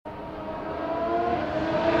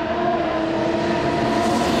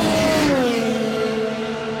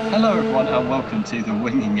and welcome to the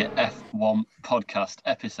Winging It F1 podcast,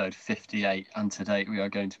 episode 58. And today we are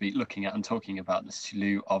going to be looking at and talking about the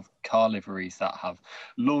slew of car liveries that have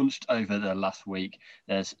launched over the last week.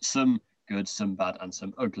 There's some good, some bad, and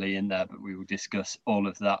some ugly in there, but we will discuss all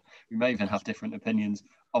of that. We may even have different opinions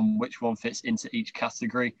on which one fits into each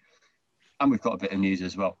category. And we've got a bit of news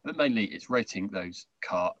as well, but mainly it's rating those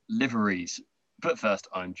car liveries. But first,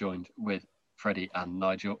 I'm joined with Freddie and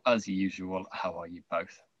Nigel. As usual, how are you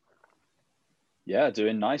both? Yeah,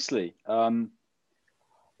 doing nicely.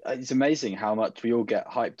 It's amazing how much we all get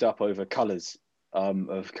hyped up over colours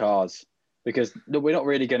of cars, because we're not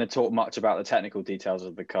really going to talk much about the technical details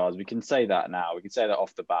of the cars. We can say that now. We can say that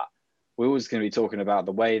off the bat. We're always going to be talking about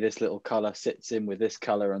the way this little colour sits in with this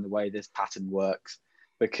colour and the way this pattern works.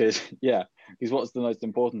 Because what's the most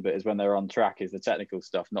important bit is when they're on track is the technical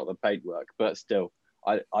stuff, not the paintwork. But still,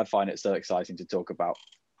 I find it so exciting to talk about.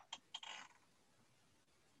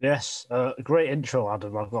 Yes, great intro,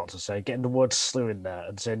 Adam, I've got to say. Getting the word slew in there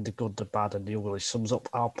and saying the good, the bad, and the ugly sums up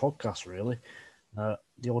our podcast, really.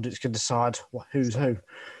 The audience can decide who's who.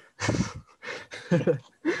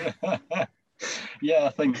 Yeah, I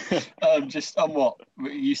think just on what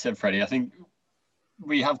you said, Freddie, I think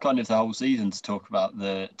we have kind of the whole season to talk about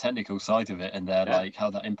the technical side of it and like how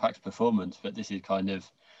that impacts performance. But this is kind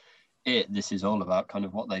of it. This is all about kind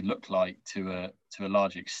of what they look like to a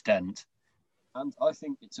large extent. And I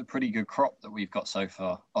think it's a pretty good crop that we've got so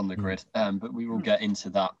far on the grid. But we will get into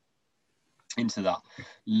that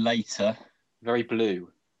later. Very blue.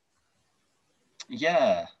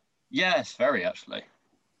 Yeah. Yes, very actually.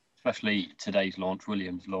 Especially today's launch,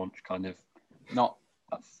 Williams' launch, kind of.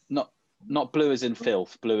 Not blue as in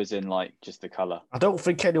filth, blue as in like just the colour. I don't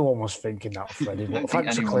think anyone was thinking that, Freddie. I don't think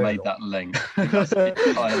anyone made that link. That's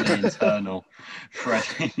entirely internal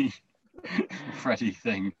Freddie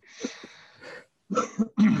thing.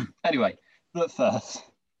 Anyway, but first,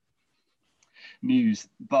 news.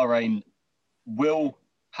 Bahrain will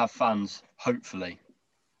have fans, hopefully,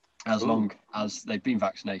 as long as they've been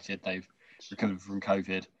vaccinated, they've recovered from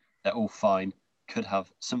COVID, they're all fine. Could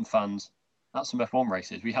have some fans at some F1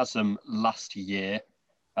 races. We had some last year,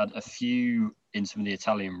 had a few in some of the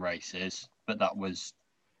Italian races, but that was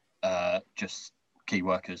just key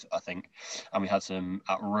workers, I think. And we had some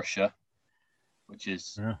at Russia, which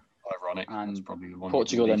is... Yeah. Ironic. And that's probably the one.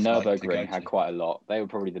 Portugal and Nürburgring had quite a lot. They were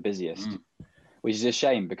probably the busiest, which is a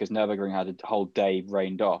shame because Nürburgring had a whole day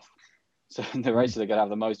rained off. So the races they're going to have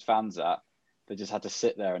the most fans at, they just had to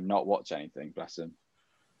sit there and not watch anything. Bless them.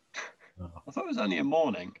 I thought it was only a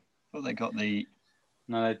morning. I thought they got the...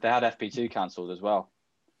 No, they had FP2 cancelled as well.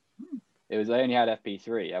 They only had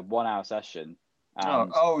FP3, a 1 hour session.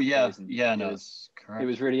 And that's correct. It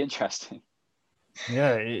was really interesting.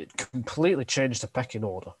 Yeah, it completely changed the pecking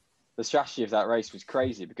order. The strategy of that race was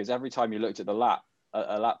crazy because every time you looked at the lap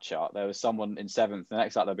chart, there was someone in 7th, the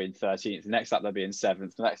next lap they'll be in 13th, the next lap they'll be in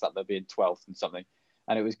 7th, the next lap they'll be in 12th and something.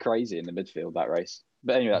 And it was crazy in the midfield, that race.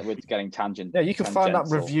 But anyway, we're getting tangent. Yeah, you can find that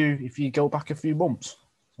review if you go back a few months.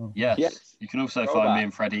 So. Yes. You can also find me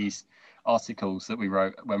and Freddie's articles that we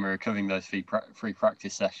wrote when we were covering those free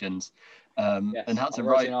practice sessions. And had to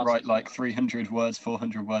write like 300 words,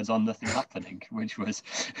 400 words on nothing happening, which was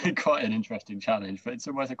quite an interesting challenge, but in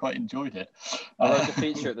some ways I quite enjoyed it. I wrote a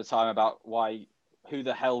feature at the time about who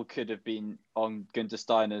the hell could have been on Gunther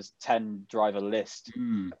Steiner's 10 driver list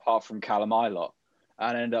apart from Callum Ilott,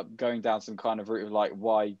 and ended up going down some kind of route of like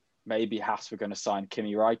why maybe Haas were going to sign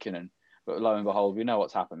Kimi Räikkönen, but lo and behold, we know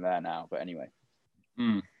what's happened there now. But anyway.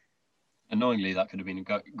 Annoyingly, that could have been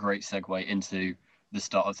a great segue into the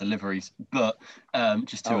start of the liveries, but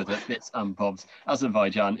just two other bits and bobs.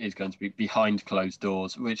 Azerbaijan is going to be behind closed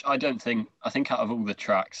doors, which I think out of all the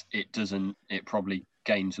tracks, it probably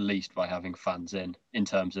gains least by having fans in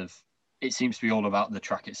terms of, it seems to be all about the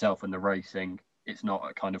track itself and the racing. It's not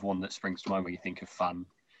a kind of one that springs to mind when you think of fan.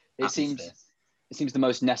 It seems the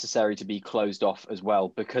most necessary to be closed off as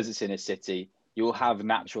well, because it's in a city, you'll have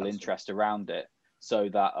natural interest around it, so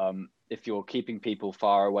that if you're keeping people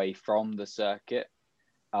far away from the circuit,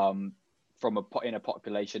 in a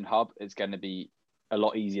population hub, it's going to be a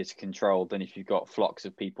lot easier to control than if you've got flocks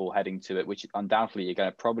of people heading to it, which undoubtedly you're going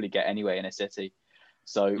to probably get anyway in a city.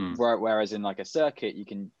 So whereas in like a circuit,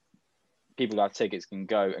 people who have tickets can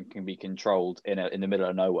go and can be controlled in the middle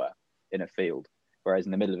of nowhere in a field, whereas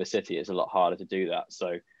in the middle of a city, it's a lot harder to do that.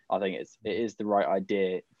 So I think it is the right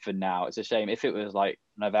idea for now. It's a shame if it was like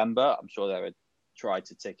November, I'm sure they would try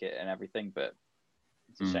to ticket and everything, but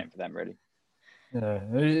it's a shame for them, really. Yeah,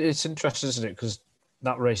 it's interesting, isn't it? Because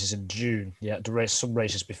that race is in June. Yeah, some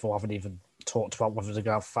races before haven't even talked about whether they're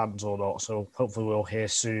going to have fans or not. So hopefully we'll hear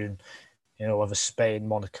soon, whether Spain,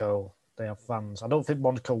 Monaco, they have fans. I don't think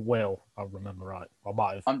Monaco will. I remember right. I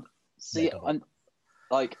might have.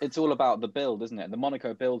 Like it's all about the build, isn't it? The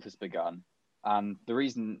Monaco build has begun, and the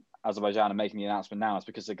reason Azerbaijan are making the announcement now is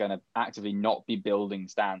because they're going to actively not be building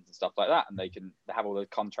stands and stuff like that, and they have all the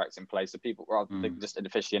contracts in place, so people rather than just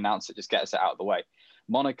officially announce it, just get us out of the way.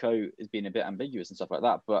 Monaco has been a bit ambiguous and stuff like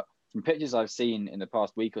that, but from pictures I've seen in the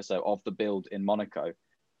past week or so of the build in Monaco,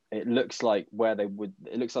 it looks like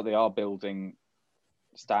they are building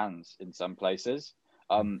stands in some places.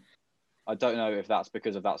 I don't know if that's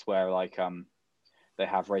because that's where they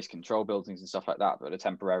have race control buildings and stuff like that that are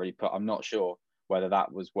temporarily put. I'm not sure whether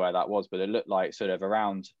that was where that was, but it looked like sort of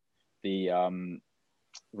around the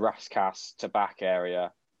Raskas Tabak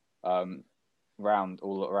area,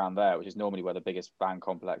 all around there, which is normally where the biggest fan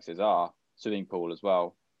complexes are, swimming pool as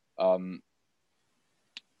well. It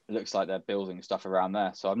looks like they're building stuff around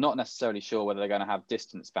there. So I'm not necessarily sure whether they're going to have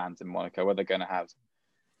distance fans in Monaco, whether they're going to have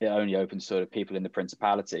it only open to sort of people in the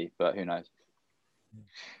Principality, but who knows?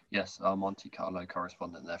 Yes, our Monte Carlo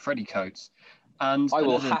correspondent there, Freddie Coates. And I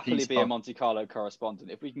will happily be a Monte Carlo correspondent.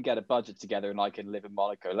 If we can get a budget together and I can live in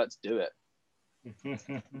Monaco, let's do it.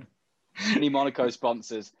 Any Monaco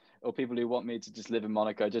sponsors or people who want me to just live in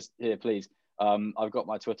Monaco, just here, please. I've got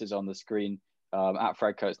my Twitters on the screen, at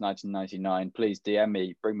FredCoates1999. Please DM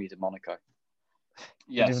me, bring me to Monaco.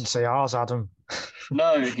 Yes. Didn't even say ours, Adam.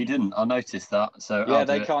 No, he didn't. I noticed that. So yeah,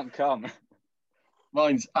 they can't come.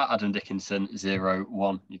 Mine's at Adam Dickinson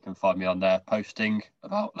 01. You can find me on there posting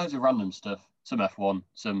about loads of random stuff. Some F1,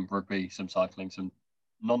 some rugby, some cycling, some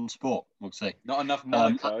non-sport. We'll see. Not enough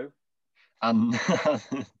Monaco. And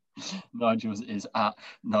Nigel's is at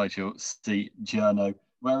Nigel C. Journo,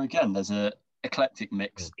 where again there's a eclectic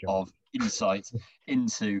mix of insight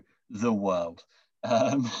into the world.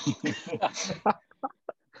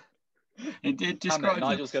 It describes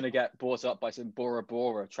Nigel's going to get bought up by some Bora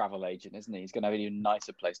Bora travel agent, isn't he? He's going to have an even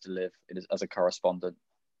nicer place to live as a correspondent.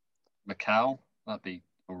 Macau, that'd be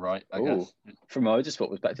all right, I guess. From a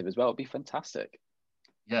motorsport perspective as well, it'd be fantastic.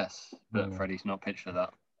 Yes, but Freddie's not pitched for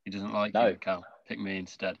that. He doesn't like you, Macau. Pick me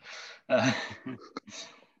instead.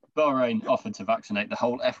 Bahrain offered to vaccinate the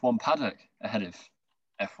whole F1 paddock ahead of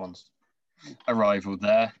F1's arrival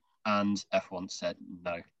there, and F1 said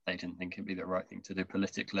no, they didn't think it'd be the right thing to do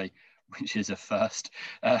politically, which is a first.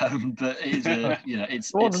 But it's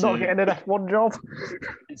it's not getting an F1 job.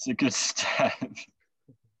 It's a good step.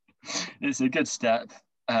 It's a good step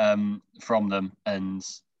from them, and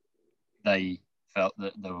they felt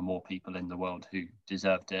that there were more people in the world who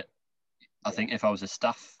deserved it. I think if I was a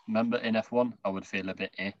staff member in F1, I would feel a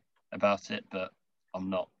bit about it, but I'm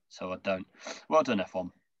not, so I don't. Well done,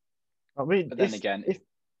 F1. I mean, but then again,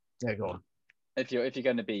 go on. If you're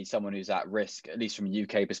going to be someone who's at risk, at least from a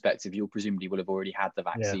UK perspective, you'll presumably will have already had the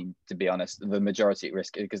vaccine. To be honest, the majority at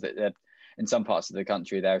risk, because in some parts of the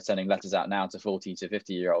country they're sending letters out now to 40 to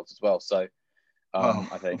 50-year-olds as well. So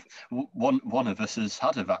I think one of us has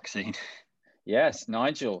had a vaccine. Yes,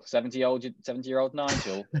 Nigel, 70-year-old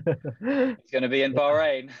Nigel. It's going to be in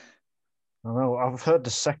Bahrain. I know. I've heard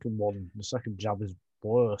the second jab is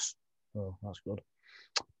worse. Oh, that's good.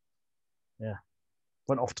 Yeah.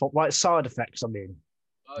 Went off top. Like side effects, I mean.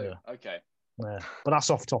 Oh, yeah. Okay. Yeah, but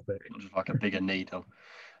that's off topic. Just like a bigger needle.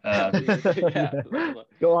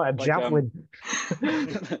 Go like a javelin.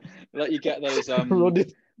 Like you get those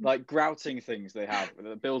like grouting things they have,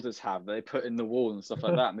 the builders have, they put in the wall and stuff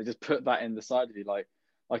like that, and they just put that in the side of you,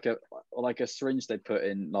 like a syringe they put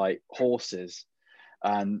in like horses,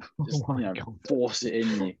 and just force it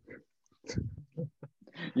in you.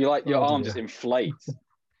 You like your arm just inflate.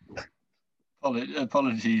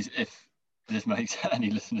 Apologies if this makes any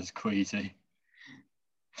listeners queasy.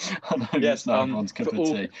 I know yes, not everyone's cup of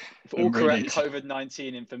tea. For all correct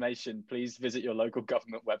COVID-19 information, please visit your local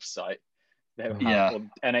government website. They'll have, or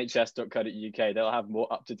nhs.co.uk. They'll have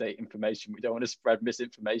more up-to-date information. We don't want to spread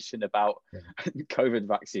misinformation about COVID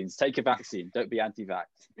vaccines. Take a vaccine. Don't be anti-vax.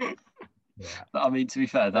 Yeah. I mean, to be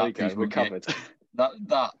fair, we're covered.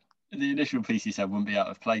 That the initial piece you said wouldn't be out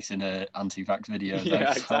of place in an anti-vax video. Though,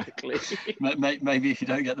 yeah, exactly. So maybe if you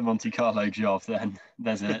don't get the Monte Carlo job, then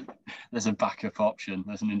there's a backup option.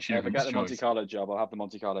 There's an insurance. If I get the Monte Carlo job, I'll have the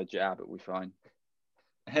Monte Carlo jab. It'll be fine.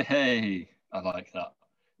 Hey, I like that.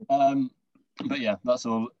 But yeah, that's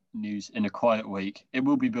all news in a quiet week. It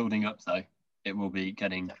will be building up though. It will be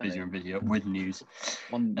getting busier and busier with news.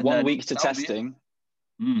 One week to testing.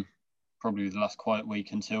 Probably the last quiet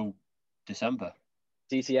week until December.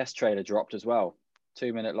 DTS trailer dropped as well.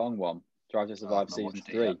 2-minute long one. Drive to Survive season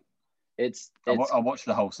 3. I watched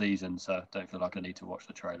the whole season, so I don't feel like I need to watch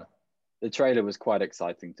the trailer. The trailer was quite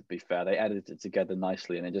exciting, to be fair. They edited it together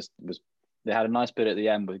nicely, and it just was They had a nice bit at the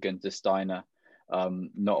end with Gunther Steiner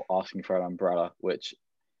not asking for an umbrella, which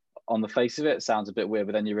on the face of it sounds a bit weird,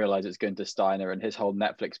 but then you realize it's Gunther Steiner and his whole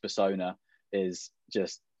Netflix persona is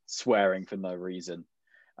just swearing for no reason.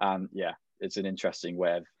 And yeah, it's an interesting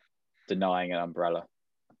way of denying an umbrella.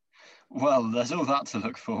 Well, there's all that to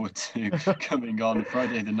look forward to coming on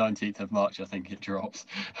Friday, the 19th of March, I think it drops.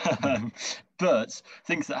 But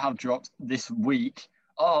things that have dropped this week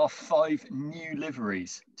are 5 new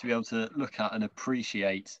liveries to be able to look at and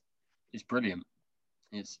appreciate. It's brilliant.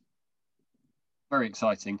 It's very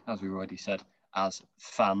exciting, as we already said, as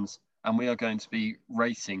fans. And we are going to be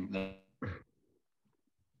racing the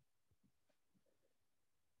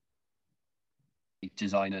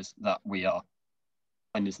designers that we are.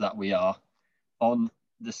 On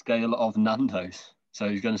the scale of Nando's. So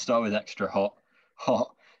he's going to start with extra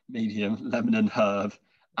hot, medium, lemon and herb,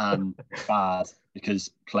 and bad,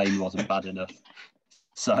 because plain wasn't bad enough.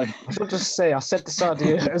 So I should just say, I said this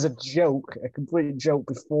idea as a joke, a complete joke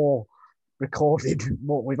before recording,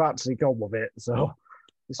 but we've actually gone with it. So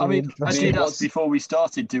I mean, I did ask before we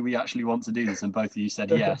started, do we actually want to do this? And both of you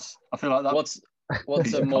said yes. I feel like that.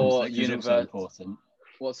 What's a more important?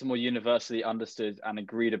 What's a more universally understood and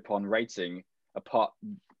agreed upon rating apart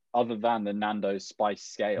other than the Nando's spice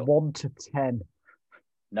scale? 1 to 10.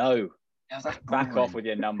 No. Yeah, back off with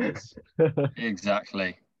your numbers.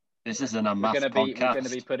 Exactly. This isn't a math podcast. We're going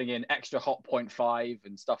to be putting in extra hot 0.5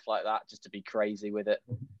 and stuff like that just to be crazy with it.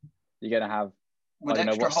 You're going to have, I don't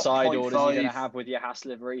know what side orders you're going to have with your Haas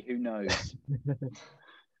livery. Who knows?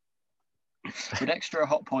 Would extra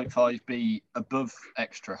hot 0.5 be above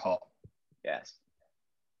extra hot? Yes.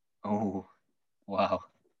 Oh, wow.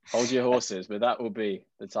 Hold your horses, but that will be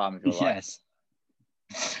the time of your life.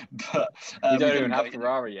 Yes. But we don't even have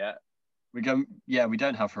Ferrari yet. We don't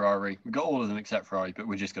have Ferrari. We've got all of them except Ferrari, but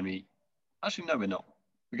we're just going to be... Actually, no, we're not.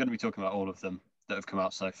 We're going to be talking about all of them that have come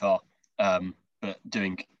out so far, but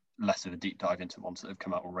doing less of a deep dive into ones that have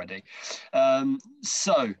come out already.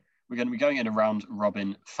 So we're going to be going in a round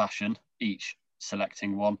robin fashion, each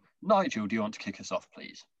selecting one. Nigel, do you want to kick us off,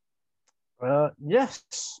 please? Yes,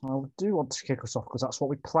 I do want to kick us off because that's what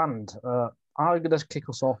we planned. I'm going to kick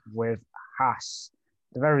us off with Haas,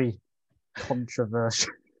 the very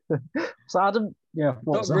controversial. So I didn't,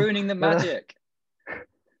 not ruining the magic.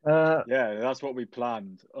 Yeah, that's what we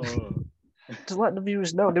planned. Oh. To let the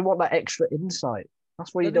viewers know, they want that extra insight.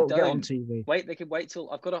 That's what you don't get on TV. Wait, they can wait till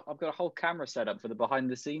I've got a whole camera set up for the behind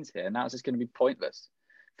the scenes here. Now it's just going to be pointless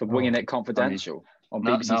for Winging It Confidential on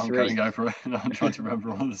BBC Three. I'm going to go for it. I'm trying to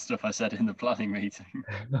remember all the stuff I said in the planning meeting.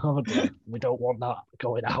 No, we don't want that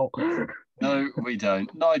going out. No, we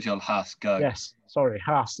don't. Nigel, Haas, go. Yes, sorry,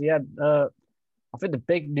 Haas. Yeah, I think the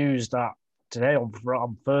big news that today on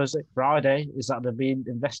Friday, is that they're being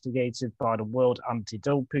investigated by the World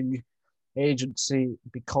Anti-Doping Agency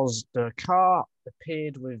because the car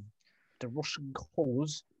appeared with the Russian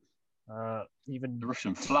colours, even the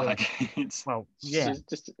Russian flag. Well, yeah,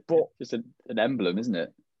 just an emblem, isn't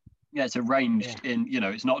it? Yeah, it's arranged in.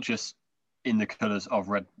 It's not just in the colours of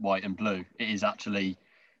red, white, and blue. It is actually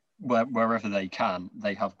wherever they can,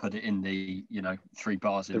 they have put it in the 3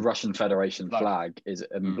 bars. The Russian Federation flag is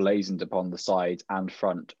emblazoned upon the side and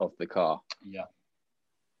front of the car. Yeah,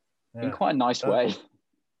 in quite a nice way.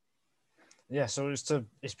 Yeah, so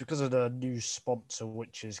it's because of the new sponsor,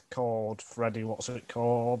 which is called Freddie. What's it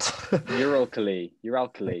called? Uralkali.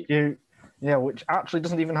 Yeah, which actually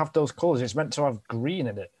doesn't even have those colours. It's meant to have green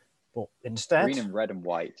in it, but instead green and red and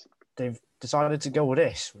white. They've decided to go with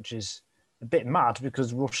this, which is a bit mad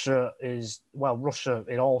because Russia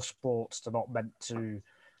in all sports, they're not meant to.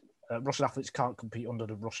 Russian athletes can't compete under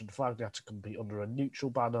the Russian flag; they have to compete under a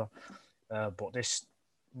neutral banner. But this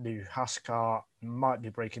new Haas car might be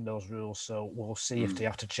breaking those rules, so we'll see if they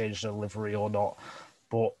have to change their livery or not.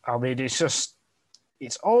 But I mean,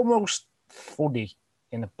 it's almost funny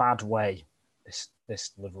in a bad way.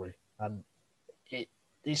 This livery, and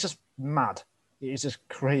it's just mad. It's just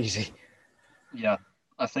crazy. Yeah,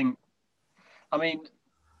 I mean,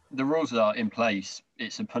 the rules are in place.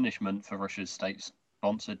 It's a punishment for Russia's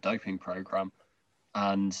state-sponsored doping program,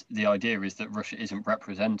 and the idea is that Russia isn't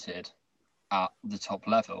represented at the top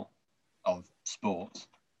level of sports.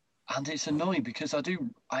 And it's annoying because I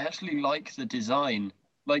actually like the design.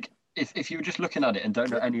 Like, if you were just looking at it and don't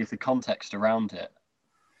know any of the context around it,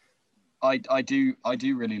 I do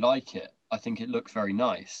really like it. I think it looks very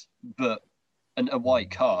nice. But a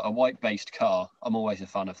white-based car, I'm always a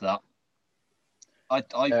fan of that.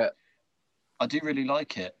 I do really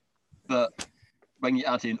like it, but when you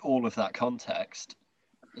add in all of that context,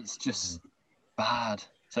 it's just bad.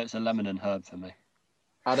 So it's a lemon and herb for me.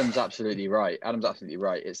 Adam's absolutely right.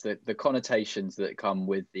 It's the connotations that come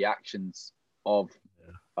with the actions of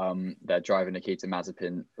their driver Nikita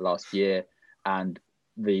Mazepin last year, and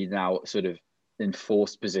the now sort of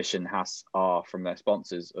enforced position Haas are from their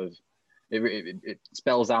sponsors of it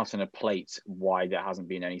spells out in a plate why there hasn't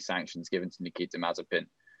been any sanctions given to Nikita Mazepin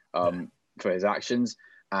for his actions.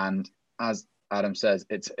 And as Adam says,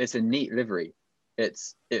 it's a neat livery.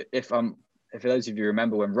 If for those of you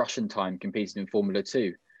remember when Russian Time competed in Formula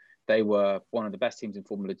 2, they were one of the best teams in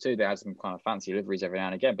Formula 2. They had some kind of fancy liveries every now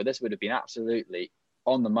and again, but this would have been absolutely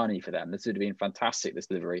on the money for them. This would have been fantastic, this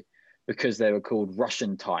livery, because they were called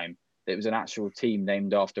Russian Time. It was an actual team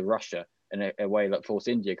named after Russia in a way like Force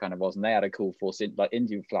India kind of was, and they had a cool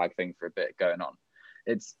Indian flag thing for a bit going on.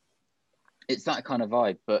 It's that kind of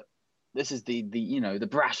vibe, but this is the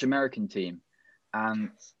brash American team,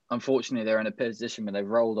 and unfortunately they're in a position where they've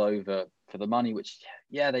rolled over for the money, which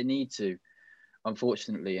they need to,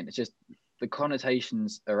 unfortunately, and it's just the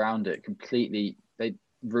connotations around it completely, they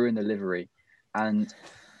ruin the livery. And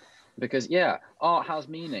because art has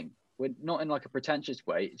meaning. We're not in like a pretentious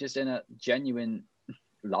way, just in a genuine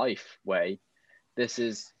life way. This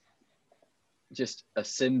is just a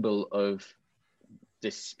symbol of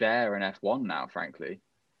despair in F1 now, frankly.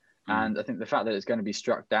 And I think the fact that it's going to be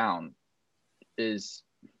struck down is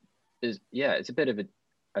it's a bit of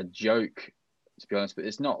a joke, to be honest, but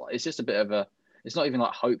it's not. It's just a bit of it's not even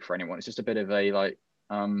like hope for anyone. It's just a bit of a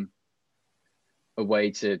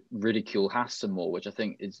way to ridicule Haas some more, which I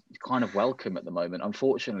think is kind of welcome at the moment,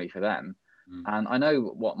 unfortunately for them. And I know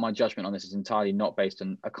what my judgment on this is entirely not based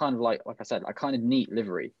on a kind of like I said, a kind of neat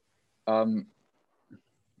livery.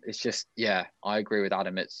 It's just, I agree with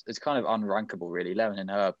Adam. It's kind of unrankable, really, Levin and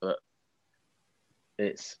her, but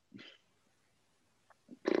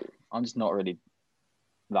I'm just not really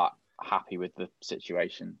that happy with the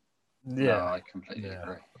situation. Yeah, no, I completely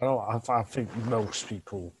agree. I think most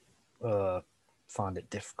people find it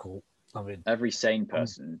difficult. I mean, every sane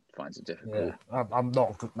person finds it difficult. Yeah, I'm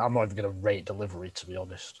not even going to rate delivery, to be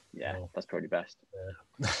honest. Yeah, that's probably best.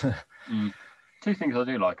 Yeah. Two things I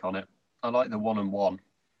do like on it. I like the 1-1.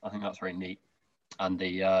 I think that's very neat, and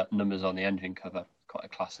the numbers on the engine cover, quite a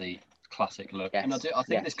classic look. Yes. And I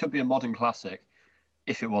think this could be a modern classic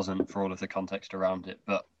if it wasn't for all of the context around it,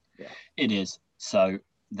 but it is. So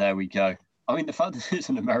there we go. I mean, the fact that it's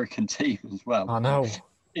an American team as well. I know.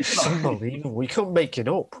 It's unbelievable. We couldn't make it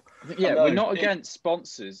up. Yeah, we're not against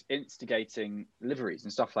sponsors instigating liveries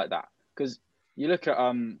and stuff like that. Because you look at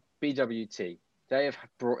BWT, they have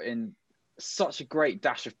brought in such a great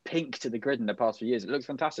dash of pink to the grid in the past few years. It looks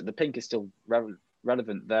fantastic. The pink is still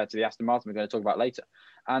relevant there to the Aston Martin we're going to talk about later.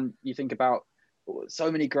 And you think about so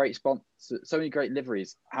many great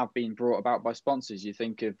liveries have been brought about by sponsors. You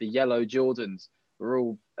think of the yellow Jordans, were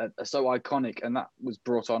all so iconic, and that was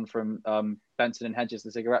brought on from Benson and Hedges,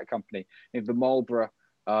 the cigarette company. You have the Marlboro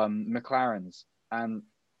McLarens and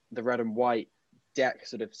the red and white deck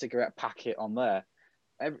sort of cigarette packet on there.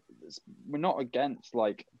 We're not against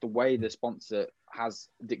like the way the sponsor has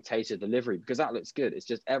dictated the livery, because that looks good. It's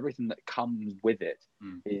just everything that comes with it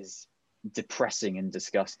is depressing and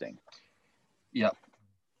disgusting. Yeah.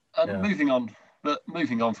 And moving on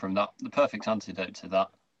from that, the perfect antidote to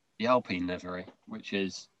that, the Alpine livery, which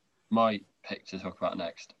is my pick to talk about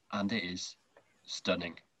next, and it is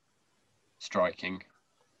stunning, striking,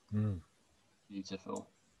 beautiful.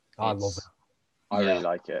 I love it. I really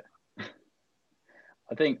like it.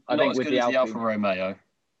 I think with the Alfa Romeo,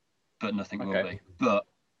 but nothing will be. But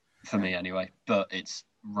for me anyway, but it's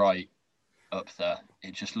right up there.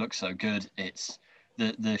 It just looks so good. It's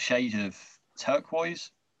the shade of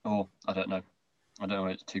turquoise, or I don't know.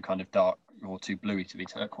 It's too kind of dark or too bluey to be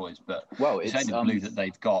turquoise, but the shade of blue that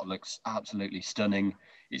they've got looks absolutely stunning.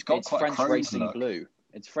 It's quite French a racing look. blue.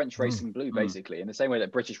 It's French racing blue, basically, in the same way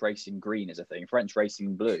that British racing green is a thing. French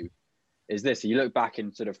racing blue is this. You look back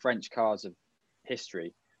in sort of French cars of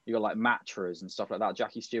history, you got like Matras and stuff like that.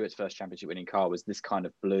 Jackie Stewart's first championship winning car was this kind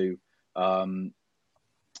of blue. There's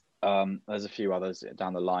a few others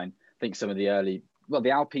down the line. I think some of the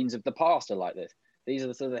the Alpines of the past are like this. These are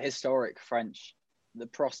the sort of historic French, the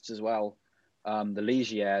Prosts as well, the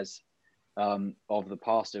Ligiers of the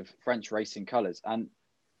past of French racing colours. And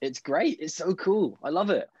it's great. It's so cool. I love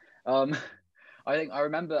it. I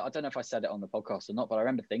remember, I don't know if I said it on the podcast or not, but I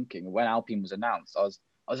remember thinking when Alpine was announced, I was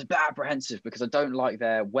a bit apprehensive because I don't like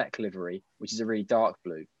their WEC livery, which is a really dark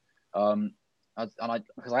blue. Because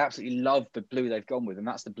I absolutely love the blue they've gone with, and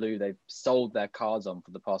that's the blue they've sold their cars on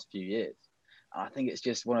for the past few years. And I think it's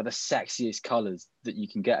just one of the sexiest colours that you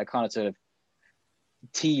can get, a kind of sort of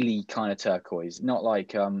tealy kind of turquoise, not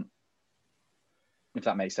like, if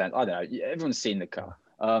that makes sense. I don't know. Everyone's seen the car.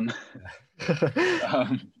 Um,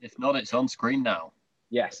 If not, it's on screen now.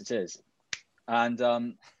 yes, it is. And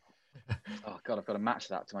oh god, I've got to match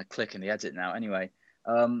that to my click in the edit now. Anyway,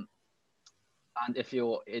 and if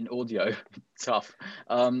you're in audio, tough.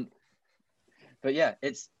 But yeah,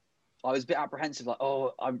 I was a bit apprehensive, like,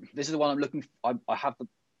 this is the one I'm looking for.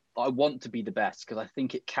 I want to be the best because I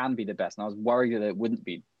think it can be the best. And I was worried that it wouldn't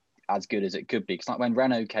be as good as it could be. Because like when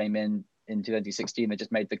Renault came in 2016, they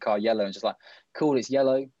just made the car yellow and just like, cool, it's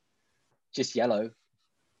yellow, just yellow.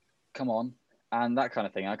 Come on. And that kind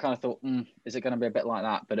of thing. I kind of thought, is it going to be a bit like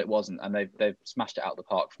that? But it wasn't. And they've smashed it out of the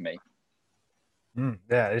park for me.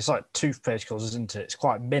 Yeah, it's like toothpaste colours, isn't it? It's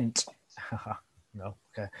quite mint. No,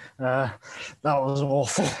 okay. That was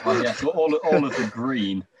awful. Oh, yeah, so all of the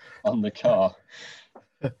green on the car.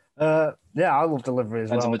 Yeah, I love delivery as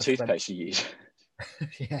Depends well. on the toothpaste you use.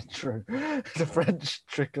 Yeah, true. The French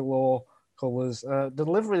tricolor colours.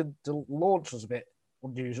 The launch was a bit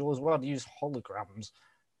unusual as well. They used holograms,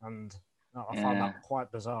 and I found that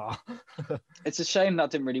quite bizarre. It's a shame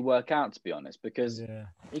that didn't really work out, to be honest, because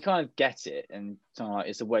you kind of get it, and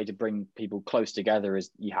it's a way to bring people close together.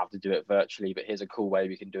 Is you have to do it virtually, but here's a cool way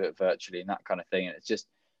we can do it virtually, and that kind of thing. And it just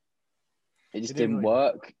didn't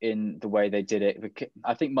work in the way they did it.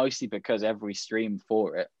 I think mostly because every stream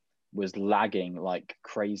for it was lagging like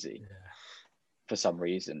crazy for some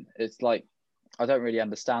reason. It's like, I don't really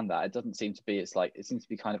understand that. It doesn't seem to be, it seems to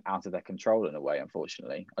be kind of out of their control in a way,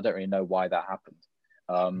 unfortunately. I don't really know why that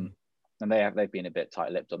happened. And they've been a bit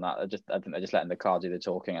tight-lipped on that. I think they're just letting the car do the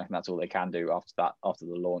talking. I think that's all they can do after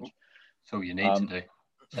the launch. That's all you need to do.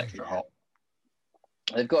 It's extra hot.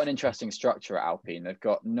 They've got an interesting structure at Alpine. They've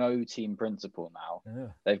got no team principal now. Yeah.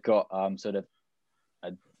 They've got sort of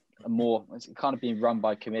a more, it's kind of being run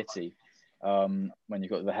by committee. When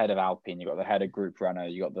you've got the head of Alpine, you've got the head of Group Renault,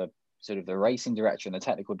 you've got the sort of the racing director and the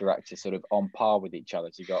technical director sort of on par with each other.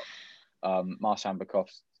 So you've got Marcin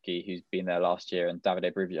Bukowski, who's been there last year, and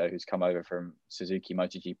Davide Brivio, who's come over from Suzuki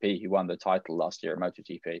MotoGP, who won the title last year at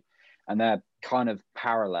MotoGP. And they're kind of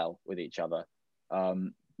parallel with each other,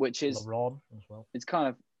 which is... Laurent as well. It's kind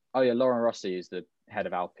of... Oh, yeah, Laurent Rossi is the head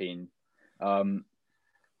of Alpine. And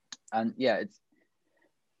yeah, it's...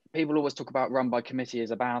 People always talk about run by committee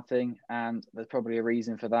as a bad thing, and there's probably a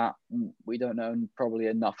reason for that. We don't know probably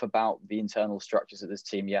enough about the internal structures of this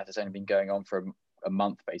team yet. It's only been going on for a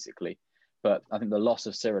month, basically. But I think the loss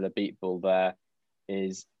of Cyril Abiteboul there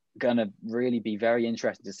is going to really be very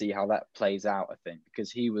interesting to see how that plays out, I think,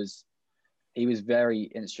 because he was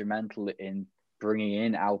very instrumental in bringing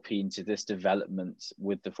in Alpine to this development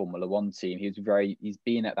with the Formula One team. He's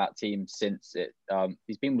been at that team since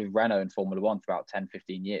he's been with Renault in Formula One for about 10,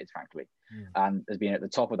 15 years, frankly, and has been at the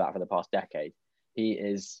top of that for the past decade. He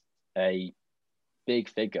is a big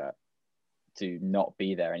figure to not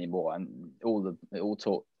be there anymore. And it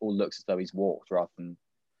all looks as though he's walked rather than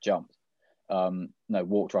jumped. No,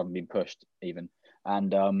 walked rather than been pushed even.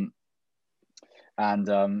 And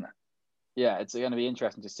yeah, it's going to be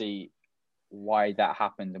interesting to see why that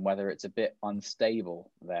happened and whether it's a bit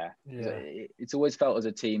unstable there. Yeah. It's always felt as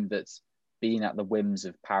a team that's been at the whims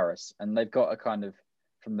of Paris, and they've got a kind of,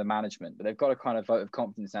 from the management, but they've got a kind of vote of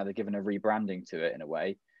confidence now. They're given a rebranding to it in a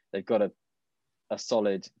way. They've got a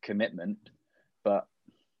solid commitment, but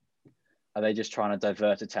are they just trying to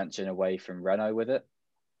divert attention away from Renault with it?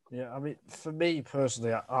 Yeah, I mean, for me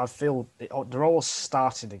personally, I feel they're all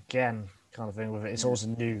starting again, kind of thing with it. It's always a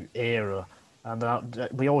new era. And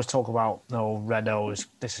we always talk about, Renault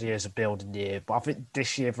this year is a building year, but I think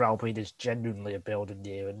this year for Alpine is genuinely a building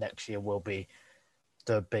year, and next year will be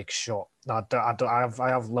the big shot. I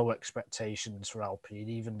have low expectations for Alpine,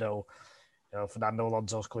 even though Fernando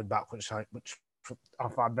Alonso's coming back, which I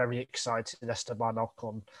find very exciting. Esteban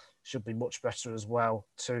Ocon should be much better as well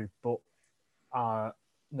too, but I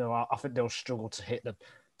think they'll struggle to hit the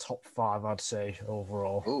top 5. I'd say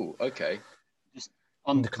overall. Oh, okay. Just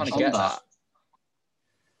on that.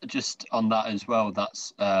 Just on that as well,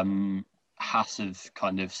 that's Haas have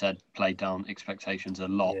kind of said played down expectations a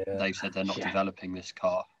lot. Yeah. They've said they're not developing this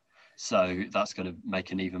car. So that's going to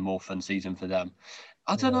make an even more fun season for them.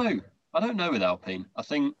 I don't know. I don't know with Alpine. I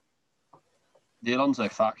think the Alonso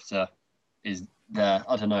factor is there.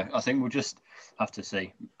 I don't know. I think we'll just have to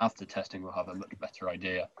see. After testing, we'll have a much better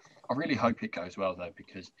idea. I really hope it goes well, though,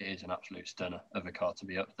 because it is an absolute stunner of a car to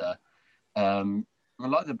be up there. I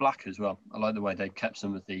like the black as well. I like the way they kept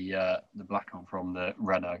some of the black on from the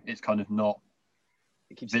Renault. It's kind of not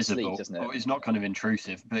visible. Sleek, doesn't it? It's not kind of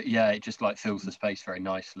intrusive, but yeah, it just like fills the space very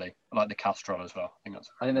nicely. I like the Castrol as well. I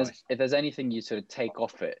think nice. If there's anything you sort of take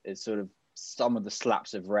off it, it's sort of some of the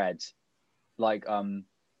slaps of red, like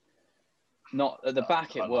not at the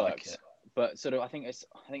back. It works, but sort of I think it's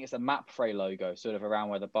a Mapfre logo, sort of around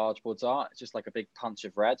where the barge boards are. It's just like a big punch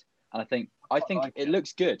of red, and I think like it it.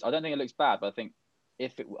 looks good. I don't think it looks bad, but I think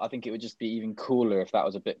it would just be even cooler if that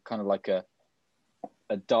was a bit kind of like a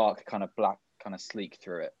dark kind of black kind of sleek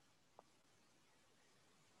through it.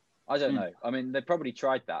 I don't know. I mean, they probably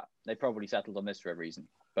tried that. They probably settled on this for a reason,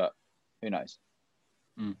 but who knows?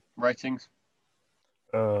 Ratings?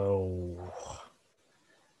 Oh.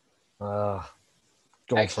 Go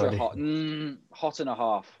on, Extra Freddie. hot. Hot and a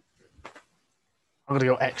half. I'm going to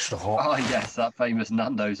go extra hot. Oh, yes, that famous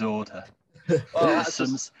Nando's order. Oh,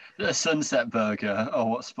 A sunset burger. Oh,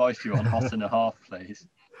 what spice do you want? Hot and a half, please.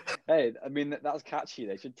 Hey, I mean, that's catchy.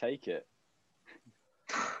 They should take it.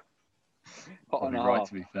 Hot and Probably a right, half.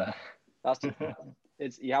 to be fair.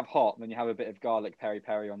 It's you have hot, and then you have a bit of garlic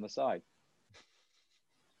peri on the side.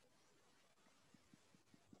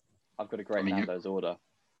 I've got a great Nando's order.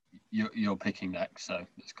 You're picking next, so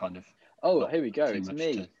it's kind of. Oh, here we go. too It's much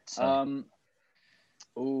me. to say. I'm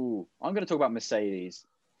going to talk about Mercedes.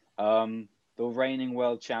 The reigning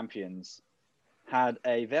world champions had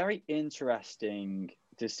a very interesting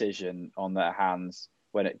decision on their hands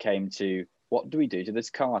when it came to what do we do to this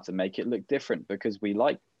car to make it look different, because we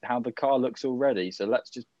like how the car looks already. So let's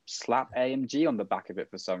just slap AMG on the back of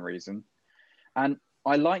it for some reason. And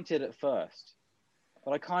I liked it at first,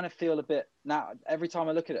 but I kind of feel a bit now, every time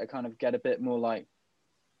I look at it, I kind of get a bit more like,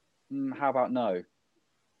 how about no?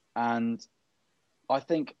 And I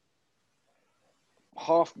think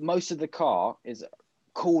most of the car is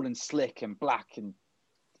cool and slick and black and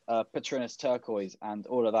Patronus turquoise and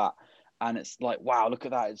all of that. And it's like, wow, look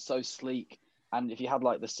at that. It's so sleek. And if you had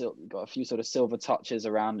like got a few sort of silver touches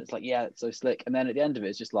around, it's like, yeah, it's so slick. And then at the end of it,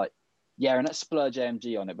 it's just like, yeah, and let's splurge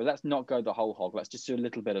AMG on it, but let's not go the whole hog. Let's just do a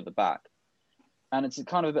little bit of the back. And it's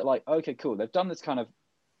kind of a bit like, okay, cool. They've done this kind of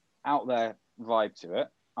out there vibe to it.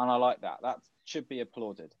 And I like that. That should be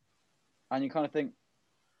applauded. And you kind of think,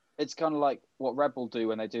 it's kind of like what Red Bull do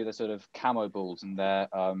when they do their sort of camo balls and their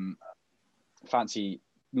fancy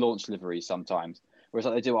launch liveries sometimes. Whereas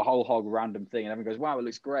like they do a whole hog random thing and everyone goes, wow, it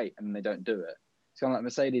looks great. And then they don't do it. It's kind of like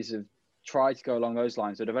Mercedes have tried to go along those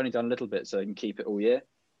lines, but have only done a little bit so they can keep it all year.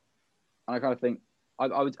 And I kind of think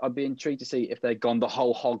I'd be intrigued to see if they'd gone the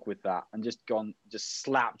whole hog with that and just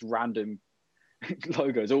slapped random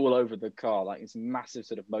logos all over the car. Like it's a massive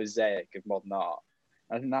sort of mosaic of modern art.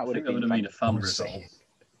 I think that would have been a fun result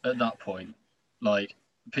at that point. Like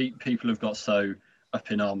people have got so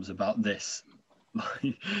up in arms about this,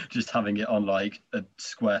 like just having it on like a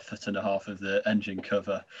square foot and a half of the engine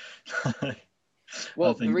cover.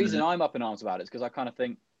 Well, the reason I'm up in arms about it is because I kind of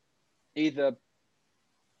think either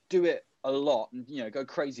do it a lot and go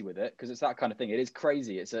crazy with it, because it's that kind of thing. It is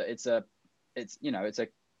crazy. It's a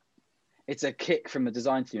kick from the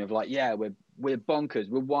design team of like, yeah, we're bonkers,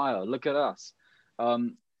 we're wild, look at us.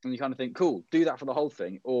 And you kind of think, cool, do that for the whole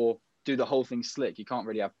thing, or do the whole thing slick. You can't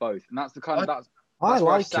really have both, and that's the kind of that's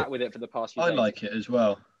where I've sat with it for the past few days. I like it as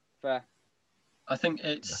well. Fair. I think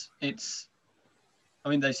it's. I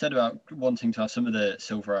mean, they said about wanting to have some of the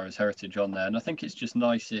Silver Arrows heritage on there, and I think it's just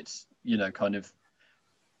nice. It's kind of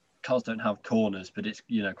cars don't have corners, but it's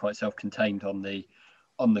quite self-contained on the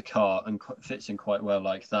car and fits in quite well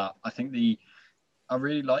like that. I think I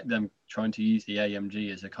really like them trying to use the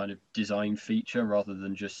AMG as a kind of design feature rather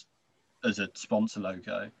than just as a sponsor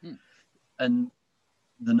logo. And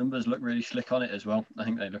the numbers look really slick on it as well. I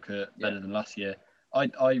think they look better than last year. I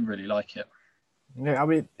really like it. Yeah, I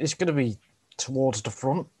mean, it's going to be towards the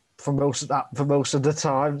front for most of the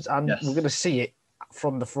times, and we're going to see it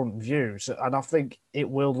from the front view. So, and I think it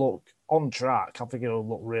will look on track. I think it will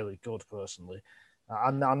look really good, personally.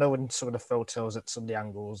 And I know in some of the photos at some of the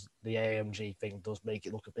angles, the AMG thing does make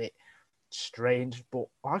it look a bit strange, but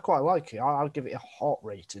I quite like it. I'll give it a hot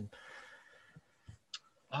rating.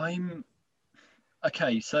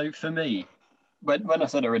 Okay, so for me, when I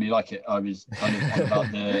said I really like it, I was kind of on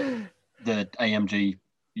about the AMG,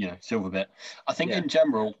 silver bit. I think in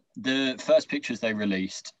general, the first pictures they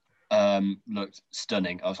released looked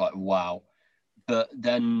stunning. I was like, wow. But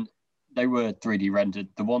then they were 3D rendered.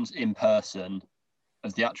 The ones in person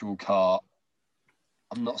of the actual car,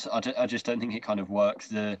 I just don't think it kind of works.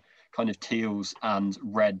 The kind of teals and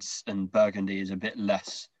reds and burgundy is a bit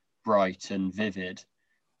less bright and vivid,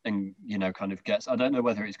 and kind of gets. I don't know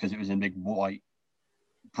whether it's because it was in a big white,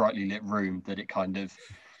 brightly lit room that it kind of.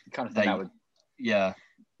 You kind of think that would. Yeah.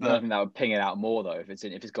 But I think that would ping it out more though if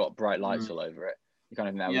it's got bright lights all over it. You kind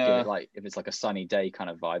of think that would give it, like, if it's like a sunny day kind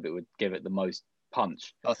of vibe, it would give it the most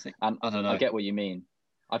punch. I don't know. I get what you mean.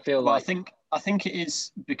 I feel like I think it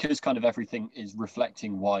is because kind of everything is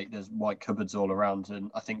reflecting white. There's white cupboards all around, and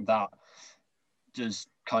I think that does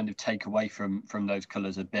kind of take away from those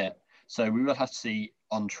colours a bit. So we will have to see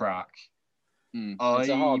on track.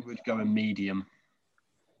 I would go a medium.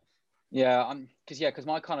 Yeah, because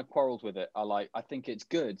my kind of quarrels with it are I think it's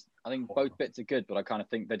good. I think both bits are good, but I kind of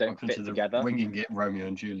think they don't fit together. Winging It Romeo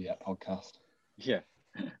and Juliet podcast. Yeah.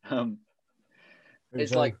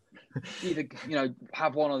 It's like either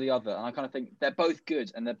have one or the other, and I kind of think they're both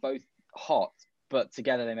good and they're both hot, but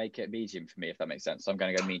together they make it medium for me, if that makes sense. So I'm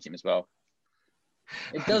going to go medium as well.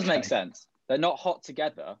 It does make sense. They're not hot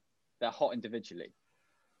together; they're hot individually.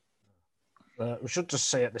 We should just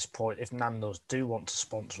say at this point, if Nando's do want to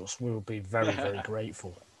sponsor us, we will be very, very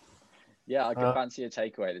grateful. Yeah, I could fancy a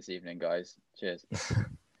takeaway this evening, guys. Cheers.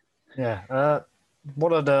 Yeah.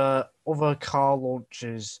 One of the other car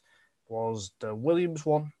launches was the Williams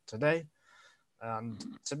one today. And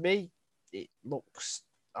to me, it looks...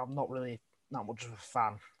 I'm not really that much of a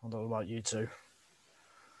fan. I don't know about you two.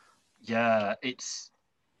 Yeah, it's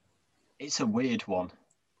a weird one.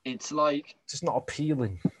 It's like... It's just not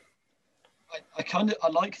appealing. I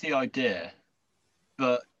like the idea,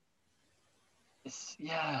 but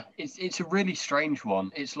it's a really strange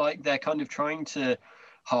one. It's like they're kind of trying to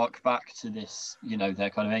hark back to this, their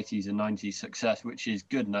kind of 80s and 90s success, which is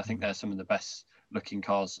good, and I think they're some of the best looking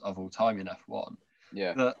cars of all time in F1.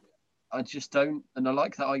 Yeah. But I just don't, and I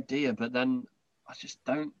like the idea, but then I just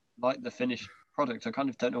don't like the finished product. I kind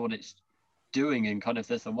of don't know what it's doing, and kind of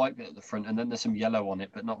there's the white bit at the front and then there's some yellow on it,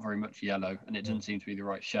 but not very much yellow, and it doesn't seem to be the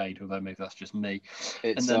right shade, although maybe that's just me.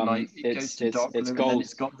 And then it goes to dark blue, and then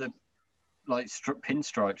it's got the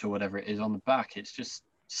pinstripes or whatever it is on the back. It's just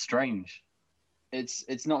strange.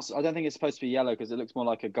 It's not. I don't think it's supposed to be yellow, because it looks more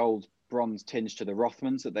like a gold bronze tinge to the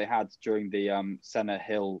Rothmans that they had during the Senna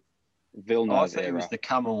Hill Villeneuve I thought era. It was the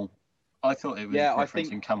camel. I thought it was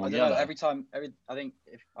referencing camel I yellow.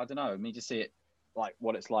 don't know. I mean, to see it like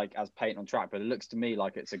what it's like as paint on track, but it looks to me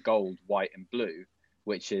like it's a gold, white, and blue,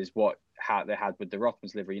 which is what they had with the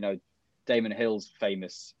Rothmans livery. Damon Hill's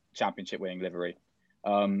famous championship-winning livery.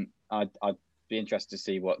 I'd be interested to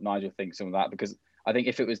see what Nigel thinks of that, because I think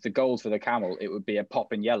if it was the gold for the camel, it would be a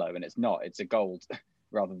pop in yellow, and it's not. It's a gold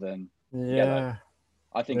rather than yellow.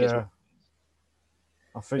 I think it's.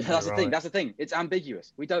 I think that's the thing. That's the thing. It's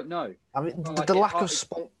ambiguous. We don't know. I mean, the lack of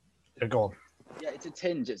sponsor. Go on. Yeah, it's a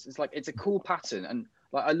tinge. It's like it's a cool pattern, and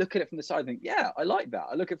like I look at it from the side and think, yeah, I like that.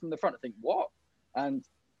 I look at it from the front and think, what? And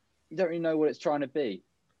you don't really know what it's trying to be.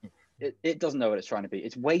 It doesn't know what it's trying to be.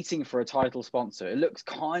 It's waiting for a title sponsor. It looks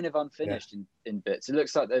kind of unfinished in bits. It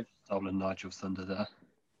looks like they've stolen Nigel's thunder there.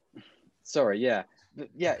 Sorry, yeah, but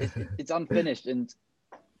yeah, it's unfinished, and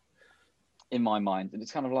in my mind, and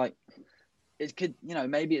it's kind of like it could,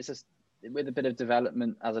 maybe it's with a bit of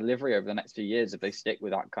development as a livery over the next few years, if they stick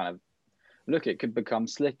with that kind of look, it could become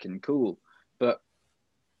slick and cool. But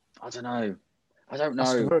I don't know.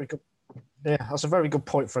 That's a very good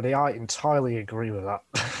point, Freddie. I entirely agree with that.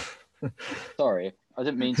 Sorry, I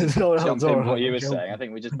didn't mean to jump in what you were saying. I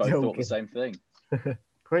think we just both thought the same thing.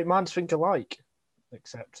 Great minds think alike,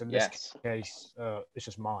 except in this case, it's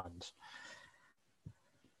just minds.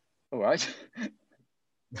 All right.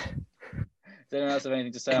 Does anyone else have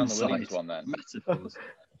anything to say on the Williams one then? Metaphors.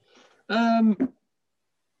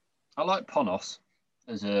 I like Ponos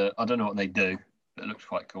as I don't know what they do, but it looks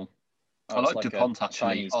quite cool. I like DuPont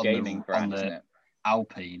actually on the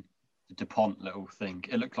Alpine. DuPont little thing.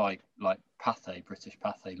 It looked like Pathé, British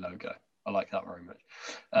Pathé logo. I like that very much.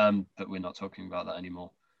 But we're not talking about that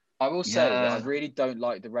anymore. I will say that I really don't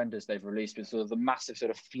like the renders they've released with sort of the massive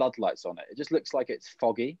sort of floodlights on it. It just looks like it's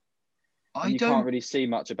foggy. You can't really see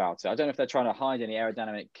much about it. I don't know if they're trying to hide any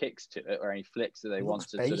aerodynamic kicks to it or any flicks that they want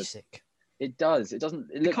to basic. Sort of. It does. It doesn't.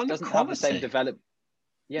 It doesn't have the same development.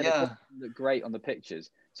 Yeah, they look great on the pictures.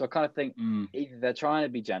 So I kind of think either they're trying to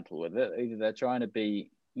be gentle with it, either they're trying to be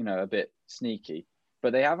a bit sneaky,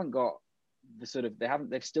 but they haven't got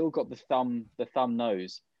they've still got the thumb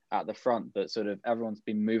nose at the front that sort of everyone's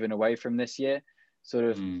been moving away from this year. Sort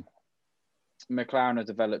of McLaren have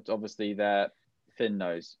developed obviously their thin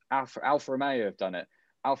nose. Alfa Romeo have done it.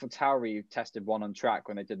 Alpha Tauri tested one on track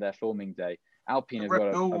when they did their filming day. Alpine have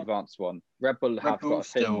got an advanced one. Red Bull have got a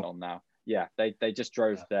thin one now. Yeah, they just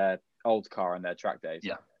drove their old car on their track days.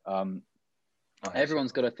 Yeah.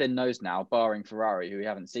 Everyone's got a thin nose now, barring Ferrari, who we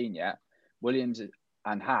haven't seen yet. Williams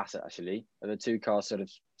and Haas actually are the two cars sort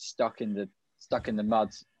of stuck in the mud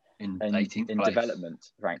in development,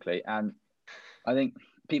 frankly. And I think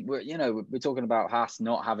people, we're talking about Haas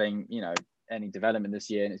not having, any development this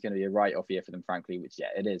year, and it's going to be a write-off year for them, frankly, which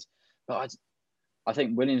it is. But I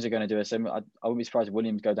think Williams are going to do a similar. I wouldn't be surprised if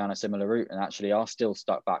Williams go down a similar route and actually are still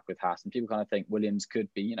stuck back with Haas. And people kind of think Williams could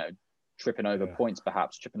be, tripping over points,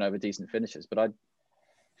 perhaps tripping over decent finishes. But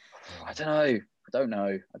I don't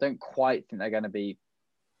know. I don't quite think they're going to be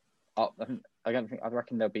up. I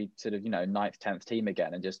reckon they'll be sort of, 9th, 10th team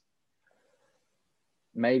again and just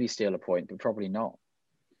maybe steal a point, but probably not.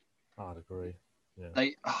 I'd agree.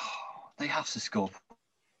 Yeah. They have to score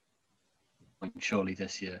surely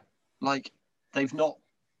this year. Like they've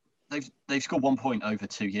scored 1 point over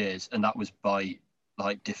 2 years, and that was by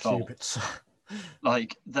like default. Cubits.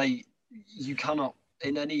 Like you cannot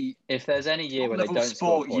in any if there's any year where they don't sport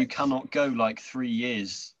score points, you cannot go like 3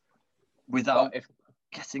 years without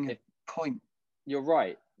getting a point. You're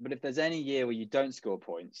right, but if there's any year where you don't score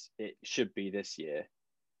points, it should be this year,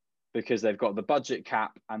 because they've got the budget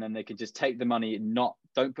cap, and then they can just take the money,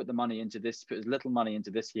 don't put the money into this, put as little money into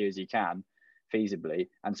this year as you can feasibly,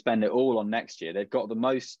 and spend it all on next year. They've got the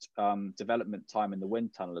most development time in the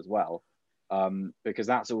wind tunnel as well, because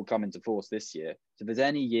that's all come into force this year. So if there's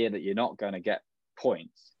any year that you're not going to get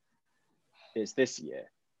points, it's this year.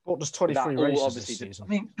 What does 23 races this season? I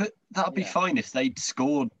mean, but that'd be fine if they'd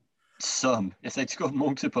scored if they'd scored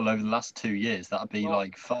multiple over the last 2 years, that'd be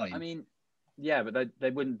fine. I mean, yeah, but they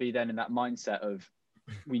wouldn't be then in that mindset of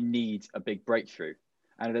we need a big breakthrough.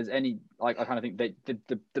 And if there's any, I kind of think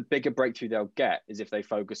the bigger breakthrough they'll get is if they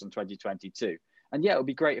focus on 2022. And yeah, it would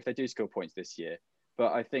be great if they do score points this year.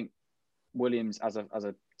 But I think Williams as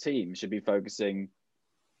a team should be focusing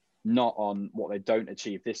not on what they don't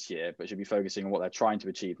achieve this year, but should be focusing on what they're trying to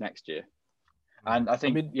achieve next year. And I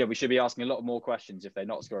think, we should be asking a lot more questions if they're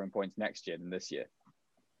not scoring points next year than this year.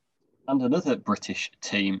 And another British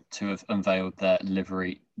team to have unveiled their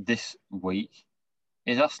livery this week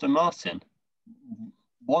is Aston Martin.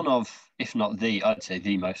 One of, if not I'd say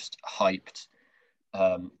the most hyped,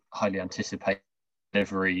 highly anticipated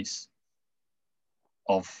liveries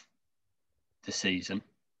of the season.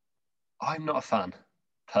 I'm not a fan,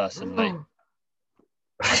 personally.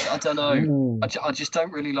 I don't know. I just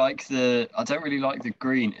don't really like the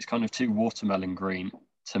green. It's kind of too watermelon green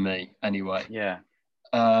to me, anyway. Yeah.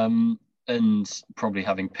 And probably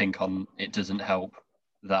having pink on it doesn't help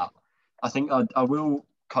that. I think I will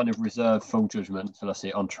kind of reserve full judgment until I see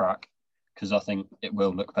it on track, because I think it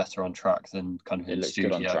will look better on track than kind of in the studio.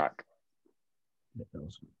 It looks good on track.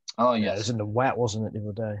 Oh, yes. Yeah, it was in the wet, wasn't it, the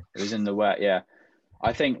other day? It was in the wet, yeah.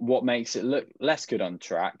 I think what makes it look less good on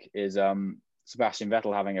track is Sebastian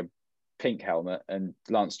Vettel having a pink helmet and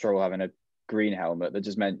Lance Stroll having a green helmet that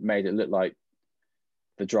just made it look like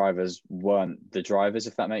the drivers weren't the drivers,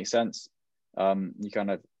 if that makes sense.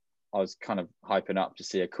 I was kind of hyping up to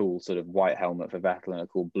see a cool sort of white helmet for Vettel and a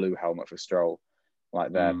cool blue helmet for Stroll,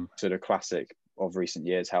 like their sort of classic of recent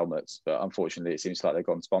years helmets. But unfortunately, it seems like they've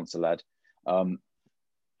gone sponsor-led,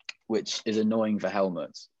 which is annoying for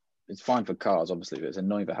helmets. It's fine for cars, obviously, but it's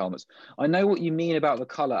annoying for helmets. I know what you mean about the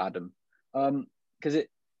colour, Adam, because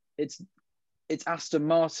it's Aston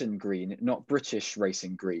Martin green, not British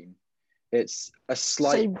racing green. It's a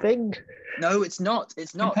slight... Same thing. No, it's not.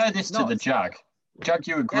 It's not. Compare this to the Jag.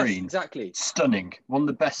 Jaguar green. Yes, exactly. Stunning. One of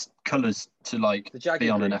the best colours to be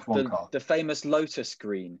on an F1 car. The famous Lotus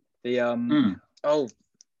green. The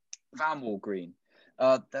Vanwall green.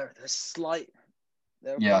 They're slight.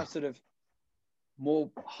 They're sort of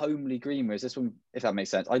more homely green, whereas this one, if that makes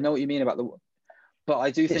sense. I know what you mean about but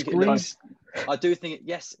I do think it looks. I do think it.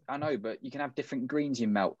 Yes, I know, but you can have different greens you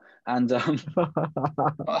melt. And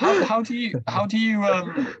how do you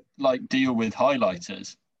deal with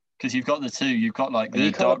highlighters? Because you've got the two. You've got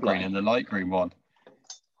the dark green and the light green one.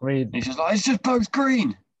 Green. He's just it's just both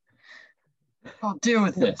green. Can't deal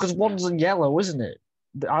with this. Because one's yellow, isn't it?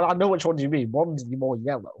 I know which one you mean. One's more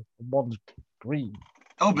yellow, and one's green.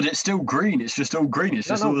 Oh, but it's still green. It's just all green. It's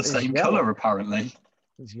just all the same colour, apparently.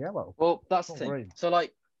 It's yellow. Well, that's the thing. Green. So,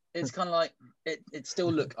 it's kind of like it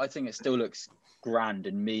still look. I think it still looks grand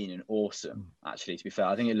and mean and awesome. Actually, to be fair,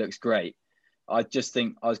 I think it looks great. I just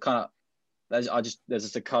think there's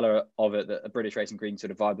just a colour of it, that a British racing green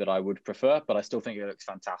sort of vibe that I would prefer, but I still think it looks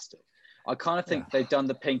fantastic. I kind of think they've done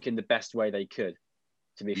the pink in the best way they could,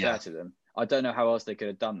 to be fair to them. I don't know how else they could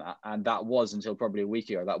have done that. And that was, until probably a week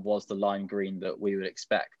ago, that was the lime green that we would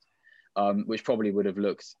expect, which probably would have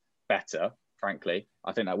looked better, frankly.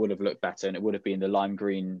 I think that would have looked better, and it would have been the lime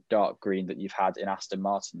green, dark green that you've had in Aston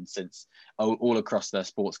Martin since all across their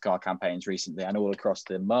sports car campaigns recently, and all across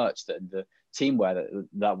the merch that the teamwear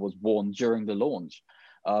that was worn during the launch.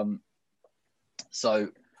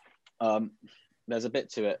 There's a bit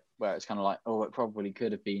to it where it's kind of like, it probably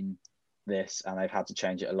could have been this, and they've had to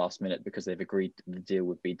change it at last minute because they've agreed the deal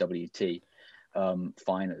with BWT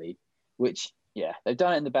finally, which they've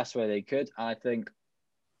done it in the best way they could, and I think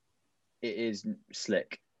it is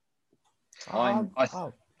slick. I'm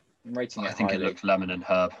rating it. I think highly. It looks lemon and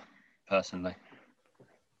herb, personally.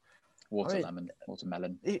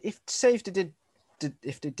 watermelon. If say if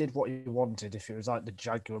they did what you wanted, if it was like the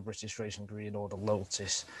Jaguar British Racing Green or the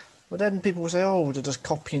Lotus, but then people would say, "Oh, they're just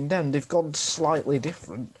copying them. They've gone slightly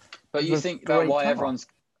different." But you think about why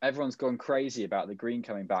everyone's gone crazy about the green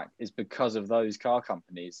coming back is because of those car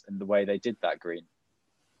companies and the way they did that green.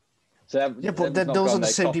 So yeah, but then those are the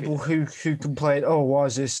same people who complain, "Oh, why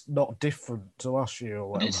is this not different to last year?"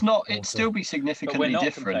 Or whatever. But it's not. It'd still be significantly but we're not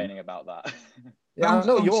different. complaining about that. Yeah, I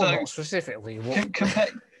know you're not specifically.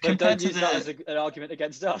 Compared don't to use that as an argument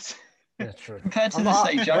against us. Yeah, true. Compared to the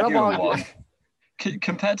say Jaguar one.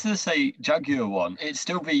 Compared to the say Jaguar one, it'd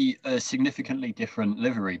still be a significantly different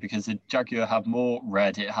livery because the Jaguar had more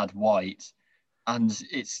red, it had white, and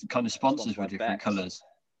its kind of sponsors were different colours.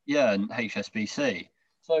 Yeah, and HSBC.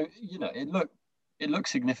 So it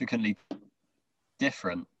looks significantly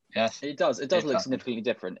different. Yes, it does. It does look significantly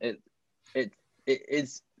different. It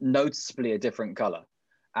is noticeably a different colour,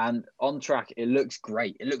 and on track it looks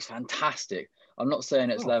great. It looks fantastic. I'm not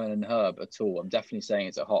saying it's lemon and herb at all. I'm definitely saying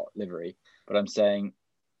it's a hot livery. But I'm saying,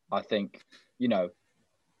 I think,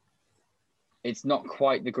 it's not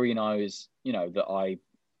quite the green eyes, that I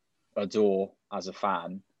adore as a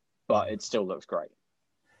fan, but it still looks great.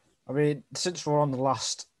 I mean, since we're on the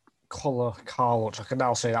last colour car launch, I can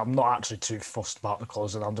now say that I'm not actually too fussed about the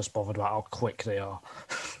colours and I'm just bothered about how quick they are.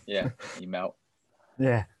 Yeah, you melt.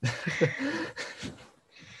 Yeah.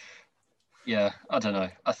 Yeah, I don't know.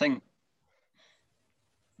 I think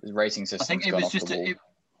the racing system. I think it was just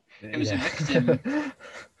it was a victim.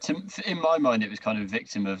 In my mind, it was kind of a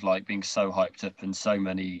victim of like being so hyped up and so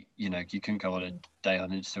many. You couldn't go on a day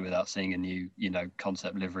on Insta without seeing a new,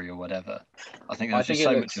 concept livery or whatever. I think there's just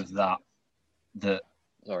so much of that.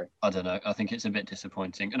 Sorry. I don't know. I think it's a bit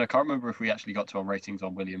disappointing, and I can't remember if we actually got to our ratings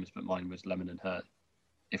on Williams, but mine was lemon and herb.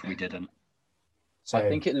 If we didn't, so I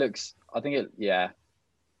think it looks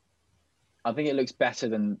better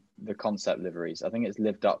than the concept liveries. I think it's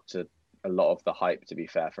lived up to a lot of the hype, to be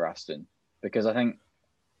fair, for Aston, because I think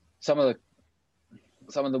some of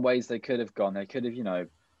the ways they could have gone,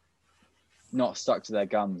 not stuck to their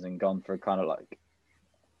guns and gone for a kind of like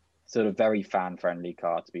sort of very fan friendly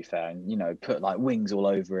car, to be fair, and put like wings all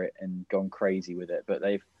over it and gone crazy with it. But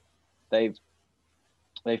they've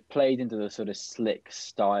played into the sort of slick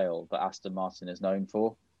style that Aston Martin is known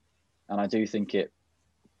for, and I do think it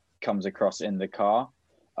comes across in the car.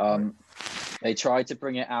 They tried to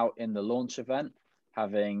bring it out in the launch event,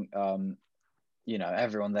 having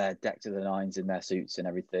everyone there decked to the nines in their suits and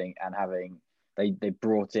everything, and they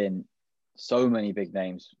brought in so many big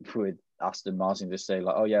names with Aston Martin to say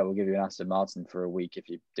like, oh yeah, we'll give you an Aston Martin for a week if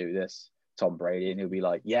you do this. Tom Brady, and he'll be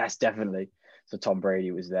like, yes, definitely. So Tom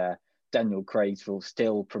Brady was there. Daniel Craig's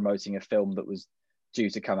still promoting a film that was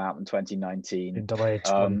due to come out in 2019, delayed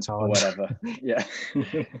 20 times. or whatever. Yeah.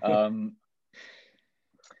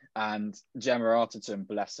 And Gemma Arterton,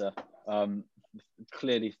 bless her,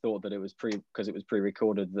 clearly thought that it was because it was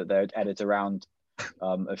pre-recorded that they'd edit around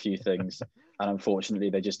a few things, and unfortunately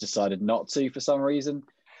they just decided not to for some reason,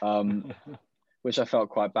 which I felt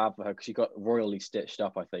quite bad for her because she got royally stitched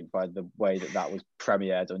up, I think, by the way that was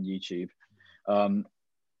premiered on YouTube.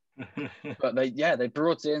 But they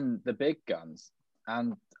brought in the big guns,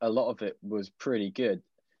 and a lot of it was pretty good.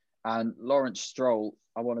 And Lawrence Stroll,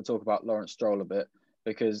 I want to talk about Lawrence Stroll a bit,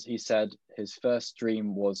 because he said his first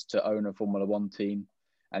dream was to own a Formula One team,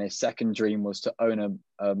 and his second dream was to own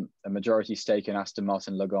a majority stake in Aston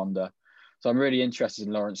Martin Lagonda. So I'm really interested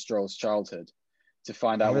in Lawrence Stroll's childhood to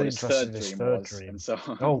find out what his third dream was. And so,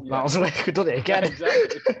 that was we've done it again.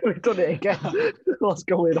 Exactly. We've done it again. What's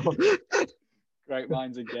going on? Great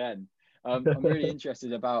minds again. I'm really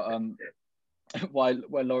interested about why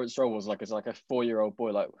when Lawrence Stroll was like a 4-year-old boy,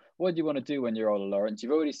 like, what do you want to do when you're older, Lawrence?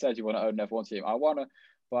 You've already said you want to own an F1 team. I want to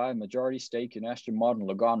buy a majority stake in Aston Martin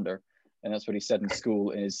Lagonda, and that's what he said in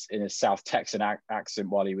school in his South Texan accent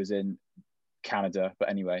while he was in Canada. But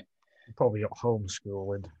anyway, probably got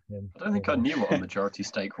homeschooling him. I don't think I knew what a majority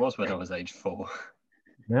stake was when I was age 4.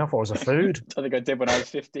 Yeah, I thought it was a food. I think I did when I was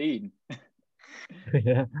 15.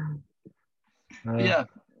 Yeah. Yeah,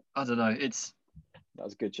 I don't know. That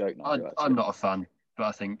was a good joke. I'm not a fan, but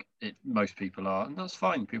I think most people are, and that's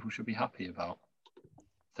fine. People should be happy about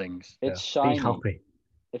things. It's shiny. Be happy.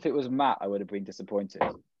 If it was matte, I would have been disappointed.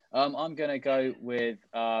 I'm going to go with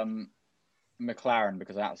McLaren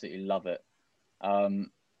because I absolutely love it.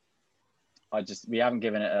 We haven't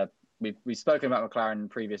given it we've spoken about McLaren in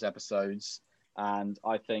previous episodes, and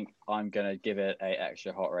I think I'm going to give it a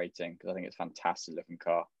extra hot rating because I think it's a fantastic looking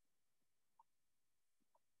car.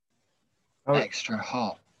 Extra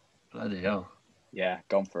hot. Bloody hell. Yeah,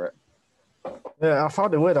 gone for it. Yeah, I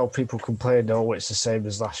found it weird how people complain, oh, it's the same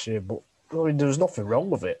as last year, but I mean, there was nothing wrong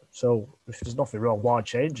with it. So if there's nothing wrong, why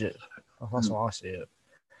change it? That's how I see it.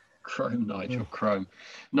 Chrome, Nigel, Chrome.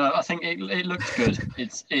 No, I think it looks good.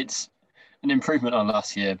 It's an improvement on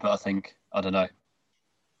last year, but I think, I don't know,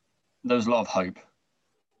 there was a lot of hope,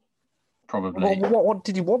 probably, What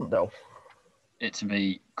did you want, though? it to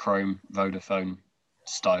be Chrome, Vodafone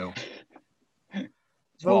style.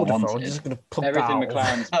 It's what I Vodafone, wanted. just going to plug Everything that out.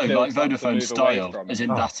 McLaren's No, built like up to Vodafone move away style, from as it.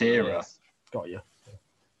 in that era. Yes. Got you.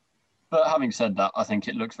 But having said that, I think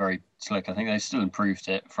it looks very slick. I think they still improved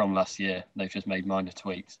it from last year. They've just made minor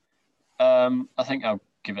tweaks. I think I'll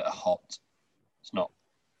give it a hot. It's not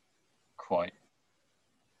quite.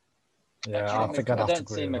 Yeah, I think I'd have to don't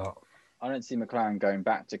agree see with that. I don't see McLaren going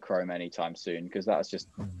back to Chrome anytime soon because that's just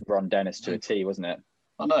Ron Dennis to a T, wasn't it?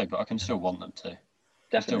 I know, but I can still want them to.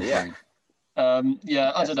 Definitely, Still free.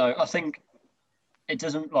 yeah. I don't know. I think it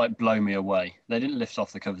doesn't like blow me away. They didn't lift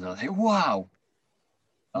off the covers, and I think, wow,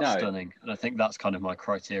 that's stunning. And I think that's kind of my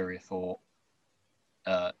criteria for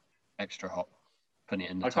extra hot, putting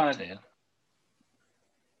it in the top tier.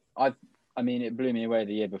 I mean, it blew me away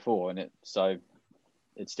the year before, and it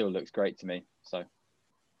still looks great to me. So.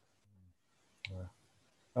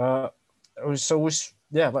 Let's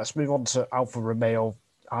move on to Alfa Romeo,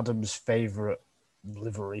 Adam's favourite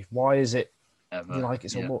livery. Why is it you like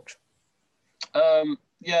it so much? I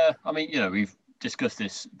mean, we've discussed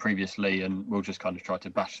this previously, and we'll just kind of try to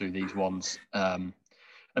bash through these ones a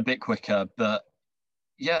bit quicker. But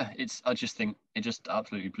yeah, I just think it just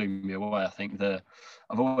absolutely blew me away. I think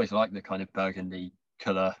I've always liked the kind of burgundy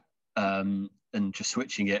colour, and just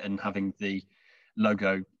switching it and having the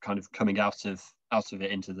logo kind of coming out of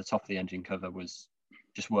it into the top of the engine cover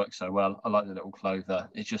just worked so well. I like the little clover.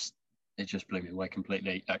 It just blew me away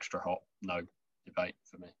completely. Extra hot, no debate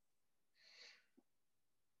for me.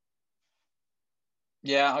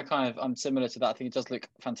 Yeah, I'm similar to that. I think it does look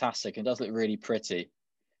fantastic. It does look really pretty.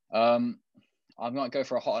 I might go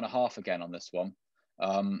for a hot and a half again on this one.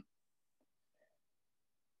 I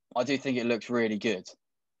do think it looks really good.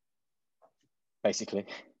 Basically.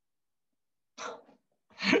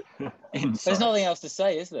 There's nothing else to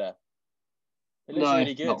say, is there? It looks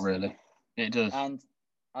really good. Not really. It does. And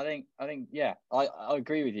I think, yeah, I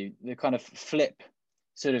agree with you. The kind of flip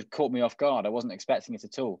sort of caught me off guard. I wasn't expecting it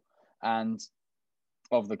at all. And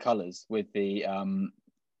of the colours with the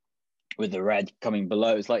red coming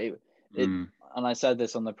below, it's like and I said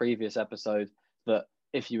this on the previous episode that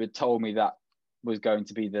if you had told me that was going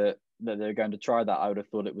to be that they were going to try that, I would have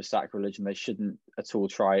thought it was sacrilege and they shouldn't at all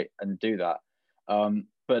try and do that.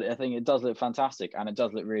 But I think it does look fantastic and it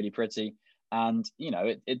does look really pretty. And,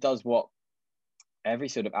 it does what every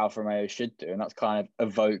sort of Alfa Romeo should do. And that's kind of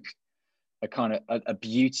evoke a kind of a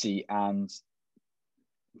beauty and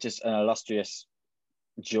just an illustrious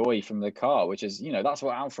joy from the car, which is, that's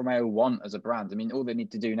what Alfa Romeo want as a brand. I mean, all they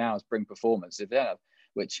need to do now is bring performance,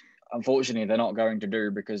 which unfortunately they're not going to do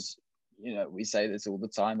because, we say this all the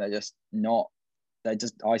time. They're just not,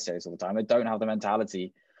 I say this all the time. They don't have the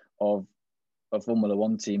mentality of a Formula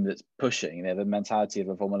One team that's pushing. They have the mentality of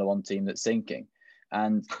a Formula One team that's sinking.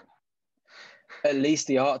 And at least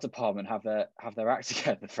the art department have their act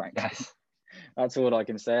together, frankly. Yes. That's all I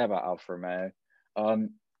can say about Alfa Romeo.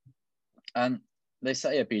 And they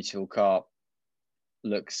say a beautiful car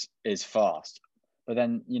is fast, but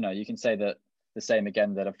then you can say that the same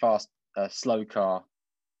again, that a slow car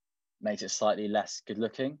makes it slightly less good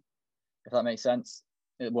looking, if that makes sense.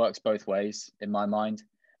 It works both ways in my mind.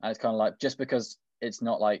 And it's kind of like, just because it's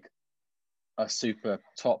not like a super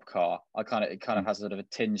top car, it kind of has sort of a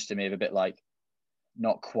tinge to me of a bit like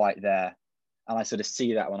not quite there. And I sort of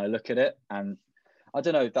see that when I look at it. And I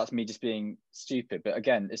don't know if that's me just being stupid, but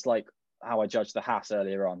again, it's like how I judged the Haas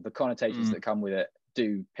earlier on. The connotations that come with it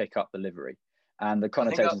do pick up the livery. And the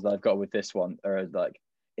connotations that I've got with this one are like,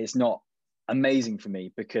 it's not amazing for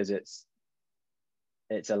me because it's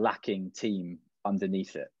a lacking team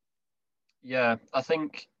underneath it. Yeah, I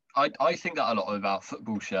think I think that a lot about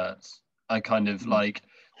football shirts. I kind of like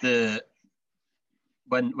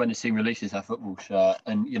when a team releases their football shirt,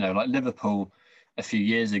 and like Liverpool a few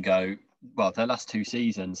years ago, well, their last 2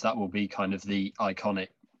 seasons, that will be kind of the iconic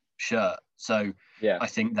shirt. So yeah, I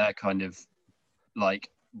think they're kind of like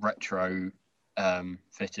retro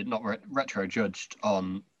fitted, not retro judged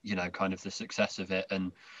on kind of the success of it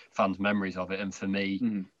and fans' memories of it. And for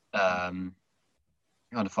me, kind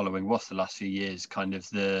of following Wasp the last few years, kind of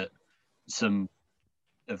some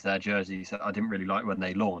of their jerseys that I didn't really like when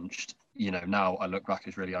they launched, now I look back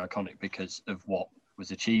as really iconic because of what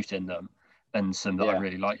was achieved in them. and some that I Yeah.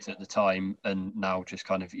 really liked at the time, and now just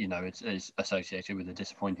kind of, is associated with a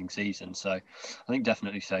disappointing season. So I think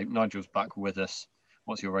definitely say Nigel's back with us.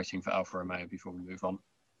 What's your rating for Alfa Romeo before we move on?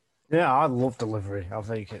 Yeah, I love the livery. I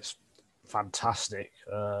think it's fantastic.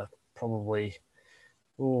 Probably.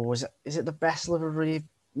 Oh, is it the best livery?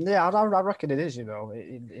 Yeah, I reckon it is.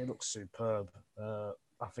 It looks superb.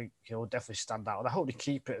 I think he'll definitely stand out, and I hope they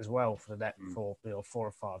keep it as well for the next 4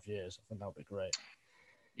 or 5 years. I think that would be great.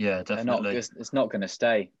 Yeah, definitely. It's not going to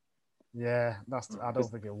stay. Yeah, I don't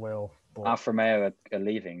think it will. But Alfa Romeo are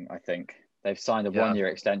leaving. I think they've signed a 1-year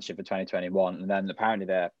extension for 2021, and then apparently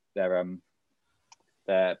they're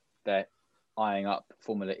eyeing up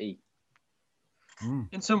Formula E.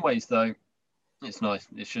 In some ways, though, it's nice.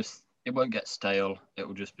 It's just it won't get stale. It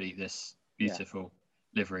will just be this beautiful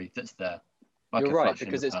livery that's there. Like You're right,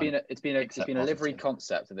 because it's been a livery positive.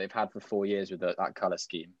 concept that they've had for 4 years with that colour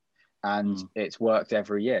scheme, and it's worked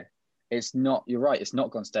every year. It's not. You're right. It's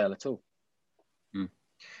not gone stale at all.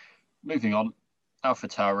 Moving on,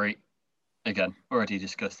 AlphaTauri. Again, already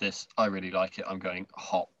discussed this. I really like it. I'm going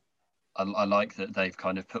hot. I like that they've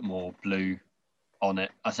kind of put more blue on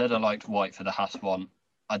it. I said I liked white for the Haas one.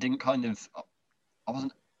 I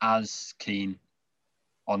wasn't as keen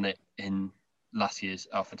on it in last year's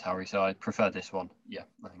AlphaTauri, so I prefer this one. Yeah,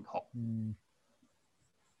 I think hot.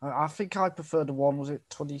 I think I prefer the one. Was it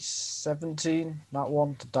 2017? That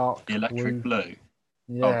one, the dark The electric blue.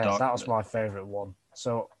 Yeah, that was my favourite one.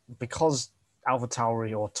 So because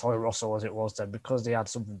AlphaTauri or Toro Rosso as it was then, because they had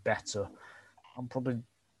something better, I'm probably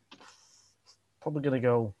going to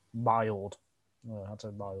go mild. I'd say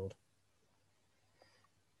mild.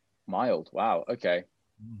 Mild. Wow. Okay.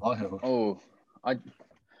 Mild. Oh,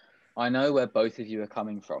 I know where both of you are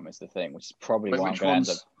coming from. Is the thing, which is probably why I'm going to end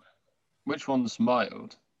up. Which one's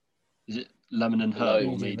mild? Is it lemon and herb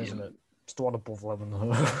or medium? Isn't it? It's the one above lemon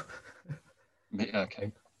and herb.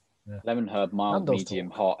 Okay. Yeah. Lemon, herb, mild, medium,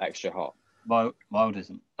 hot, extra hot. Mild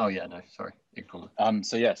isn't. Oh yeah, no, sorry. Ignore me.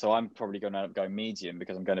 So I'm probably going to end up going medium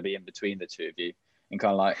because I'm going to be in between the two of you and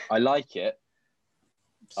kind of like I like it,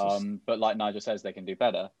 but like Nigel says, they can do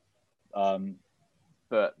better.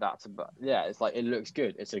 But that's about, it's like it looks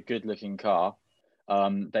good. It's a good looking car.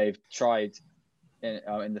 They've tried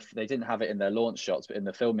they didn't have it in their launch shots, but in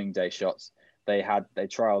the filming day shots, they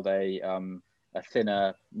trialed a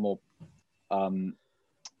thinner, more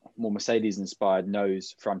Mercedes inspired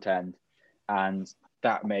nose front end, and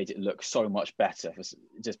that made it look so much better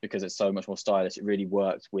just because it's so much more stylish. It really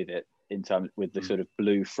worked with it with the sort of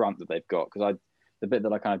blue front that they've got. Because the bit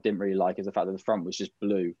that I kind of didn't really like is the fact that the front was just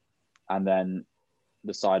blue, and then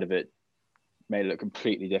the side of it made it look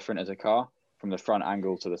completely different as a car from the front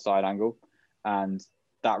angle to the side angle, and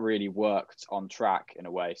that really worked on track in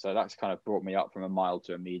a way. So that's kind of brought me up from a mild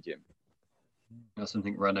to a medium. That's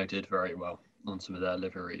something Renault did very well on some of their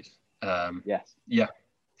liveries. Yes. Yeah.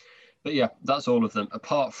 But yeah, that's all of them,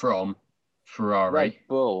 apart from Ferrari.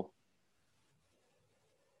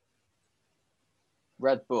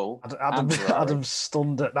 Red Bull. Adam's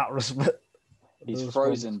stunned at that respect. He's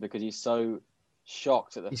frozen because he's so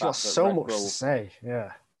shocked at the fact that he's got so Red much Bull, to say.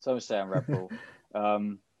 Yeah. So much to say on Red Bull.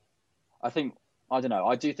 I don't know.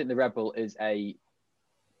 I do think the Red Bull is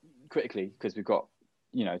quickly because we've got,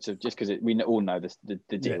 so just because we all know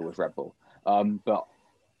the deal with Red Bull. But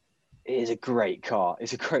it is a great car.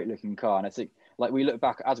 It's a great looking car. And I think, like, we look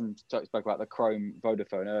back, Adam spoke about the Chrome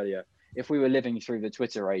Vodafone earlier. If we were living through the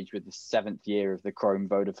Twitter age with the 7th year of the Chrome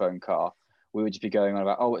Vodafone car, we would just be going on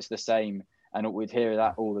about, oh, it's the same. And we'd hear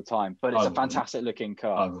that all the time. But it's a fantastic looking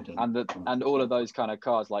car. And all of those kind of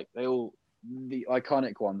cars, like the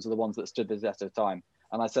iconic ones are the ones that stood the test of time.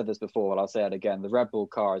 And I said this before, but I'll say it again. The Red Bull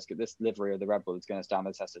car this livery of the Red Bull is going to stand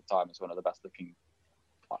the test of time. It's one of the best looking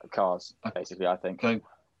cars, basically, I think.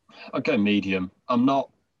 I'll go medium. I'm not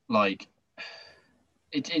like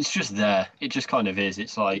it's just there. It just kind of is.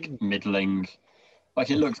 It's like middling. Like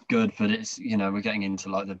it looks good, but it's we're getting into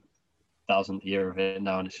like the 1000th year of it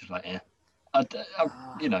now, and it's just like I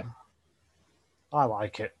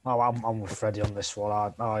like it. I'm with Freddie on this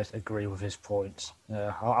one. I agree with his points.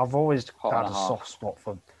 Yeah, I've always had a soft spot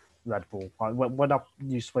for Red Bull. Like when I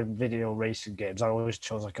used to play video racing games, I always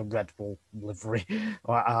chose like a Red Bull livery.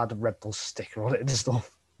 I had a Red Bull sticker on it and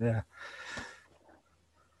stuff. Yeah.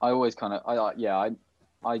 I always kind of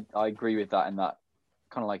I agree with that in that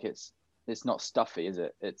kind of like it's not stuffy, is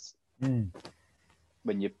it? It's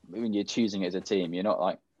when you're choosing it as a team, you're not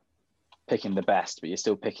like picking the best, but you're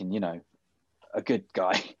still picking, a good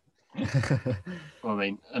guy. Well, I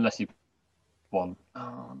mean, unless you won,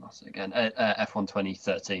 not again, F1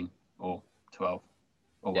 2013 or 12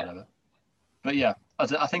 or whatever. But yeah,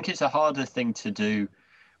 I think it's a harder thing to do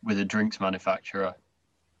with a drinks manufacturer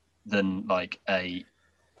than like a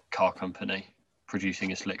car company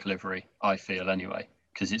producing a slick livery, I feel anyway,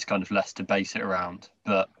 because it's kind of less to base it around.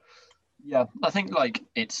 But yeah, I think like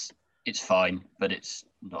it's fine, but it's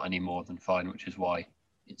not any more than fine, which is why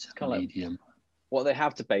it's a Kinda like- medium. What they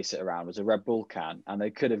have to base it around was a Red Bull can, and they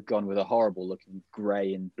could have gone with a horrible looking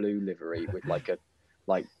grey and blue livery with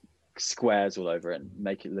like squares all over it and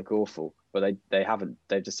make it look awful. But they haven't.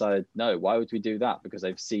 They've decided no. Why would we do that? Because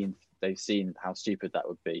they've seen how stupid that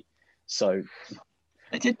would be. So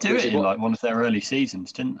They did do Which it is in what- like one of their early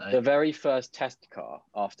seasons, didn't they? the very first test car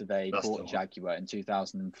after they That's the bought one. Jaguar in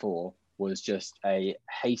 2004 was just a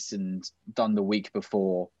hastened, done the week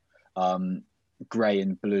before, grey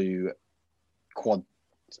and blue quad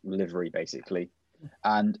livery basically.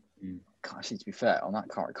 And actually, to be fair, on that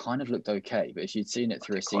car, it kind of looked okay. But if you'd seen it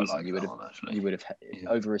through a Quite season, like you would that have one, actually. you would have Yeah.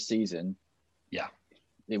 over a season. Yeah.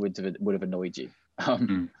 It would have annoyed you. As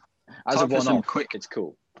Time a for some one-off, quick- it's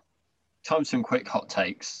cool. Time for some quick hot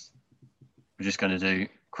takes. We're just going to do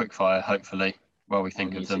quick fire, hopefully, while we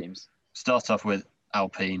think on of new them. teams. Start off with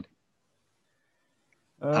Alpine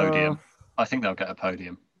podium. I think they'll get a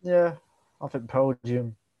podium. Yeah, I think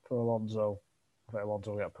podium for Alonso. I think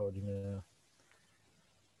Alonso will get a podium. Yeah.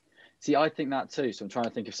 See, I think that too. So I'm trying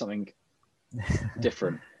to think of something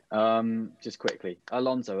different. Just quickly,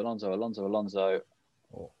 Alonso.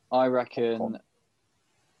 Oh. I reckon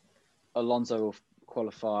Alonso will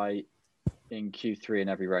qualify in Q3 in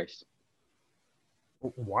every race.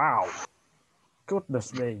 Wow.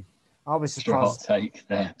 Goodness me. I'll be It's a hot surprised. take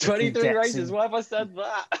there. 23 gets races. in- Why have I said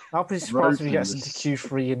that? I'll be surprised if he Roping gets into this.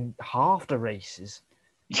 Q3 in half the races.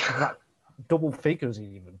 That double figures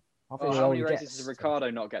even. I think Oh, he how many only races gets did Ricardo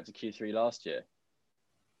not get to Q3 last year?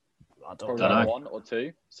 I don't Probably Dunno. like know. 1 or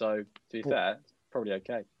 2. So to be But- fair, it's probably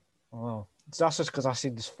okay. Well, that's just because I see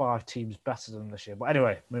there's 5 teams better than this year. But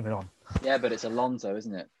anyway, moving on. Yeah, but it's Alonso,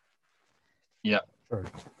 isn't it? True.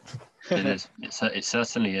 It is. It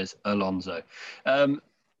certainly is Alonso.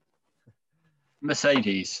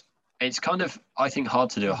 Mercedes. It's kind of, I think, hard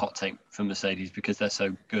to do a hot take for Mercedes because they're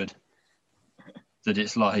so good that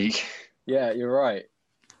it's like, Yeah, you're right.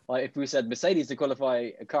 Like if we said Mercedes to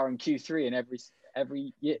qualify a car in Q3 in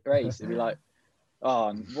every race, it'd be like,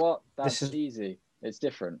 oh, what? That's This is- easy. It's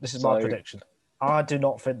different. This is So, my prediction. I do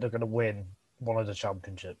not think they're going to win one of the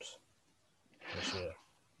championships this year.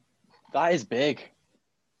 That is big.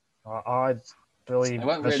 I believe They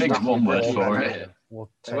won't win Big's Rookie one of word the for Year. it.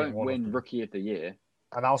 Will They take won't one of win them. Rookie of the Year.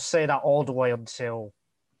 And I'll say that all the way until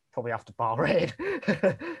probably after Bahrain.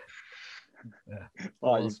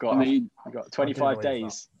 Oh, you've got, I mean, you've got 25 believe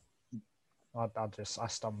days. I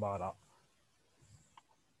stand by that.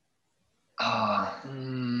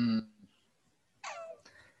 Mm,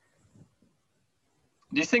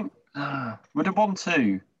 do you think would a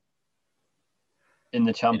 1-2 in the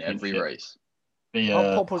in championship every race. be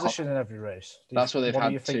Pole a position in every race. That's what they've do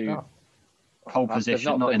had you think to- that? pole They've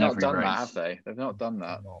position, not they've in not every done race? that, have they? They've not done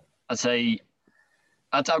that. No. I'd say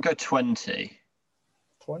I'll go 20.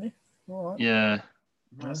 20? All right. Yeah,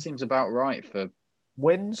 That seems about right for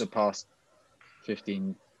Wins? the past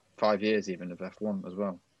 5 years even of F1 as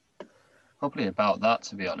well. probably about that,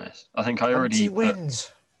 to be honest. I think I 20 already put,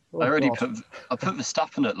 wins. Oh, I already God. put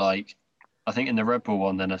Verstappen at like, I think in the Red Bull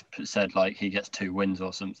one, then I said like he gets 2 wins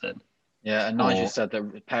or something. Yeah, and Nigel Or- said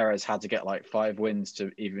that Perez had to get like 5 wins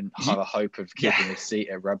to even have a hope of keeping his seat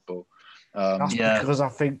at Red Bull. That's Yeah. because I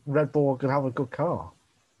think Red Bull could have a good car.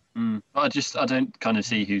 I don't kind of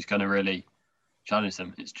see who's going to really challenge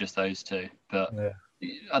them. It's just those two, but Yeah.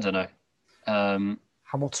 I don't know.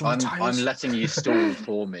 Hamilton I'm retires. letting you stall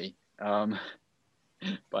for me by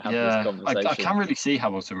having this Yeah, conversation. I can really see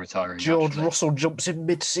Hamilton retiring. George actually. Russell jumps in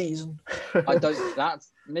mid-season. I don't.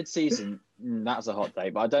 That's mid-season. That's a hot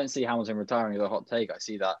take, but I don't see Hamilton retiring as a hot take. I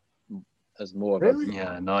see that as more of Really?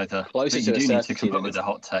 Yeah, neither. Closer But to you a do need to certainty come than up with a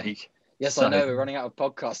hot take. Yes, So- I know we're running out of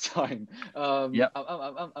podcast time. Yep.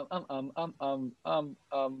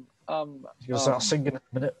 He's going to start singing in a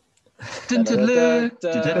minute.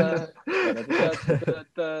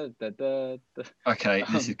 Okay,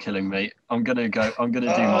 this is killing me. I'm gonna do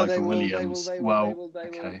Michael Williams. They Well, will.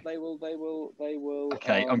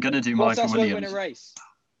 okay, I'm gonna do Michael Bottas won't win a Williams. race.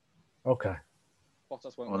 Okay.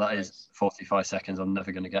 Bottas won't Well, win a that race. is 45 seconds. I'm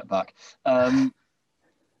never gonna get back. No, you're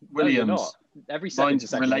Williams. not. Every second Mine's to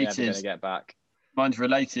second you're never related. going to get back. Mine's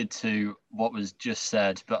related to what was just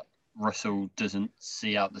said, but Russell doesn't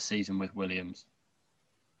see out the season with Williams.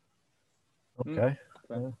 Okay.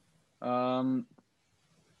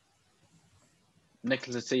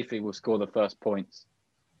 Nicholas Latifi will score the first points.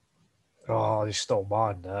 Oh, he stole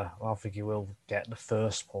mine there. I think he will get the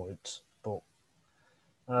first point, but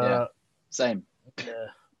Yeah. Same. Yeah.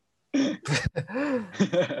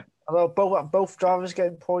 Although both drivers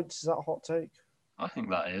getting points, is that a hot take? I think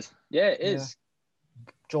that is. Yeah, it is.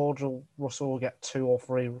 George Russell will get 2 or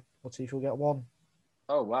 3. Latifi will get 1.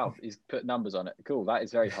 Oh, wow. He's put numbers on it. Cool. That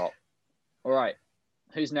is very hot. All right.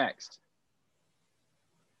 Who's next?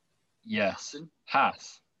 Yes.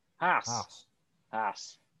 Haas. Haas.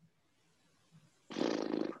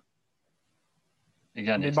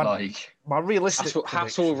 Again, I mean, it's my- like My realistic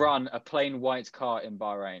Haas will prediction- run a plain white car in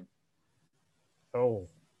Bahrain. Oh.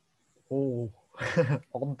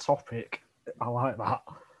 On topic. I like that.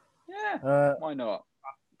 Yeah. Why not?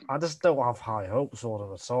 I just don't have high hopes for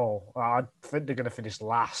them at all. I think they're going to finish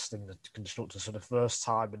last in the constructors for the first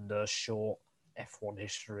time in their short F1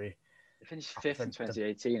 history. They finished 5th in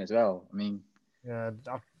 2018 as well. I mean, Yeah,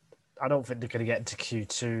 I don't think they're going to get into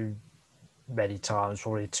Q2 many times,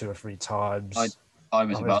 probably 2 or 3 times. I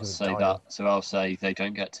was think about to it's say gonna that, so I'll say they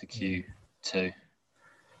don't get to Q2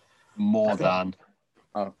 more than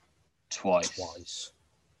twice.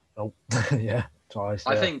 Oh, yeah, twice.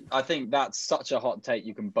 I Yeah. think that's such a hot take.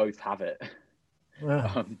 You can both have it.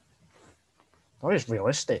 Yeah. I mean, it's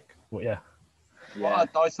realistic, but yeah. Well,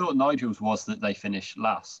 I thought Nigel's was that they finished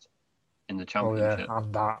last in the Oh, championship. yeah,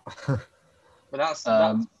 and that. But that's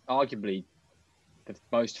arguably the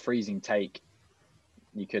most freezing take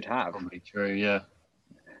you could have. Probably true, yeah.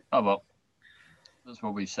 Oh well, that's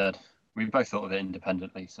what we said. We both thought of it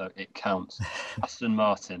independently, so it counts. Aston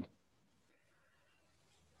Martin.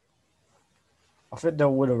 I think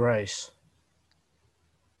they'll win a race.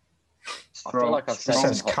 I feel like I've said It some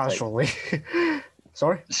says hot casually.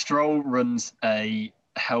 Sorry? Stroll runs a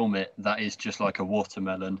helmet that is just like a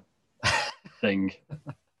watermelon thing.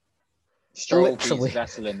 Stroll Literally. beats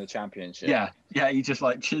Vettel in the championship. Yeah, he just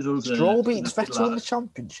like chisels Stroll beats Vettel in the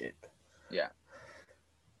championship. Yeah.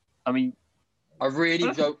 I mean, I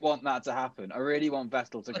really don't want that to happen. I really want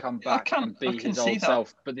Vettel to come back and be his old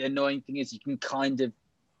self. But the annoying thing is, you can kind of,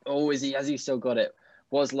 has he still got it?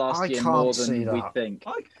 Was last year more than we think?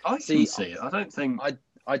 I can see it. I don't think.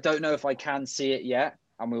 I don't know if I can see it yet,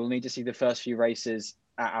 and we will need to see the first few races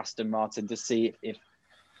at Aston Martin to see if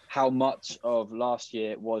how much of last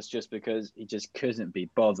year was just because he just couldn't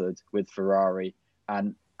be bothered with Ferrari,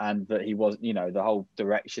 and that he was, the whole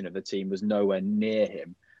direction of the team was nowhere near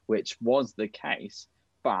him, which was the case.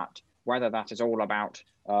 But whether that is all about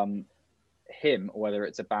him or whether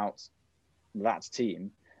it's about that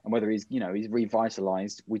team, and whether he's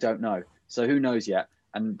revitalized, we don't know. So who knows yet?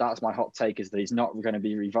 And that's my hot take, is that he's not going to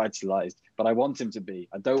be revitalized, but I want him to be.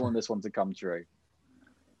 I don't want this one to come true.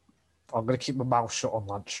 I'm going to keep my mouth shut on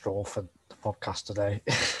Lance Stroll for the podcast today.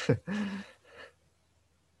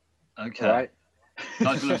 Okay.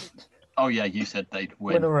 Right. Oh yeah, you said they'd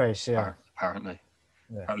Win a race, yeah. Apparently.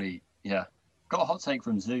 Yeah. Got a hot take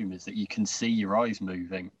from Zoom is that you can see your eyes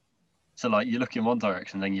moving. So like you look in one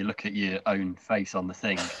direction, then you look at your own face on the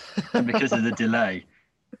thing, and because of the delay,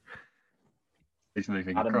 it's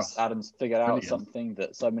moving across. Adam's figured out something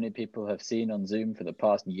that so many people have seen on Zoom for the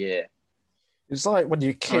past year. It's like when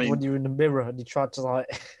you're a kid, when you're in the mirror and you try to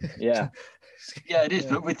like... Yeah. Yeah, it is.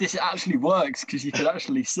 But with this, it actually works because you can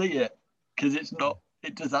actually see it. Because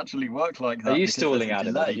it does actually work like that. Are you stalling,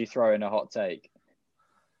 Adam? Or did you throw in a hot take?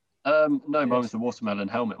 No, mine was the watermelon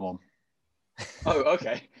helmet one. Oh,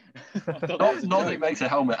 okay. Not that he makes a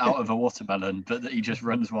helmet out of a watermelon, but that he just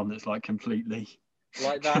runs one that's like completely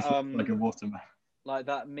like that. Like a watermelon. Like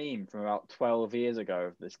that meme from about 12 years ago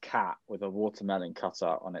of this cat with a watermelon cut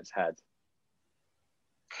out on its head.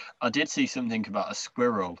 I did see something about a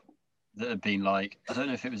squirrel that had been like, I don't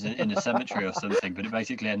know if it was in a cemetery or something, but it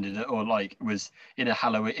basically ended or like was in a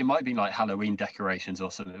Halloween. It might have been like Halloween decorations or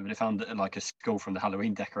something, but it found like a skull from the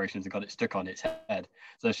Halloween decorations and got it stuck on its head.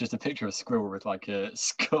 So it's just a picture of a squirrel with like a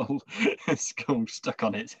skull stuck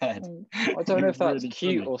on its head. I don't know if that's really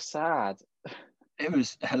cute or sad. It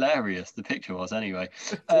was hilarious. The picture was anyway.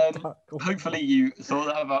 Hopefully you thought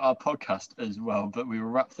that about our podcast as well, but we will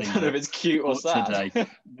wrap things up. If it's cute or sad. Today.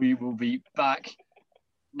 We will be back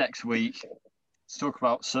next week to talk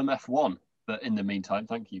about some F1. But in the meantime,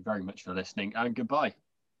 thank you very much for listening and goodbye.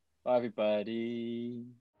 Bye, everybody.